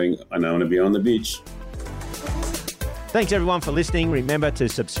wind's blowing, and I want to be on the beach. Thanks, everyone, for listening. Remember to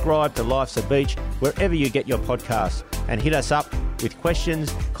subscribe to Life's a Beach wherever you get your podcasts, and hit us up with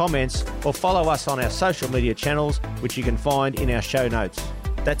questions, comments, or follow us on our social media channels, which you can find in our show notes.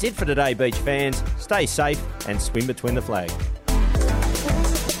 That's it for today, beach fans. Stay safe and swim between the flags.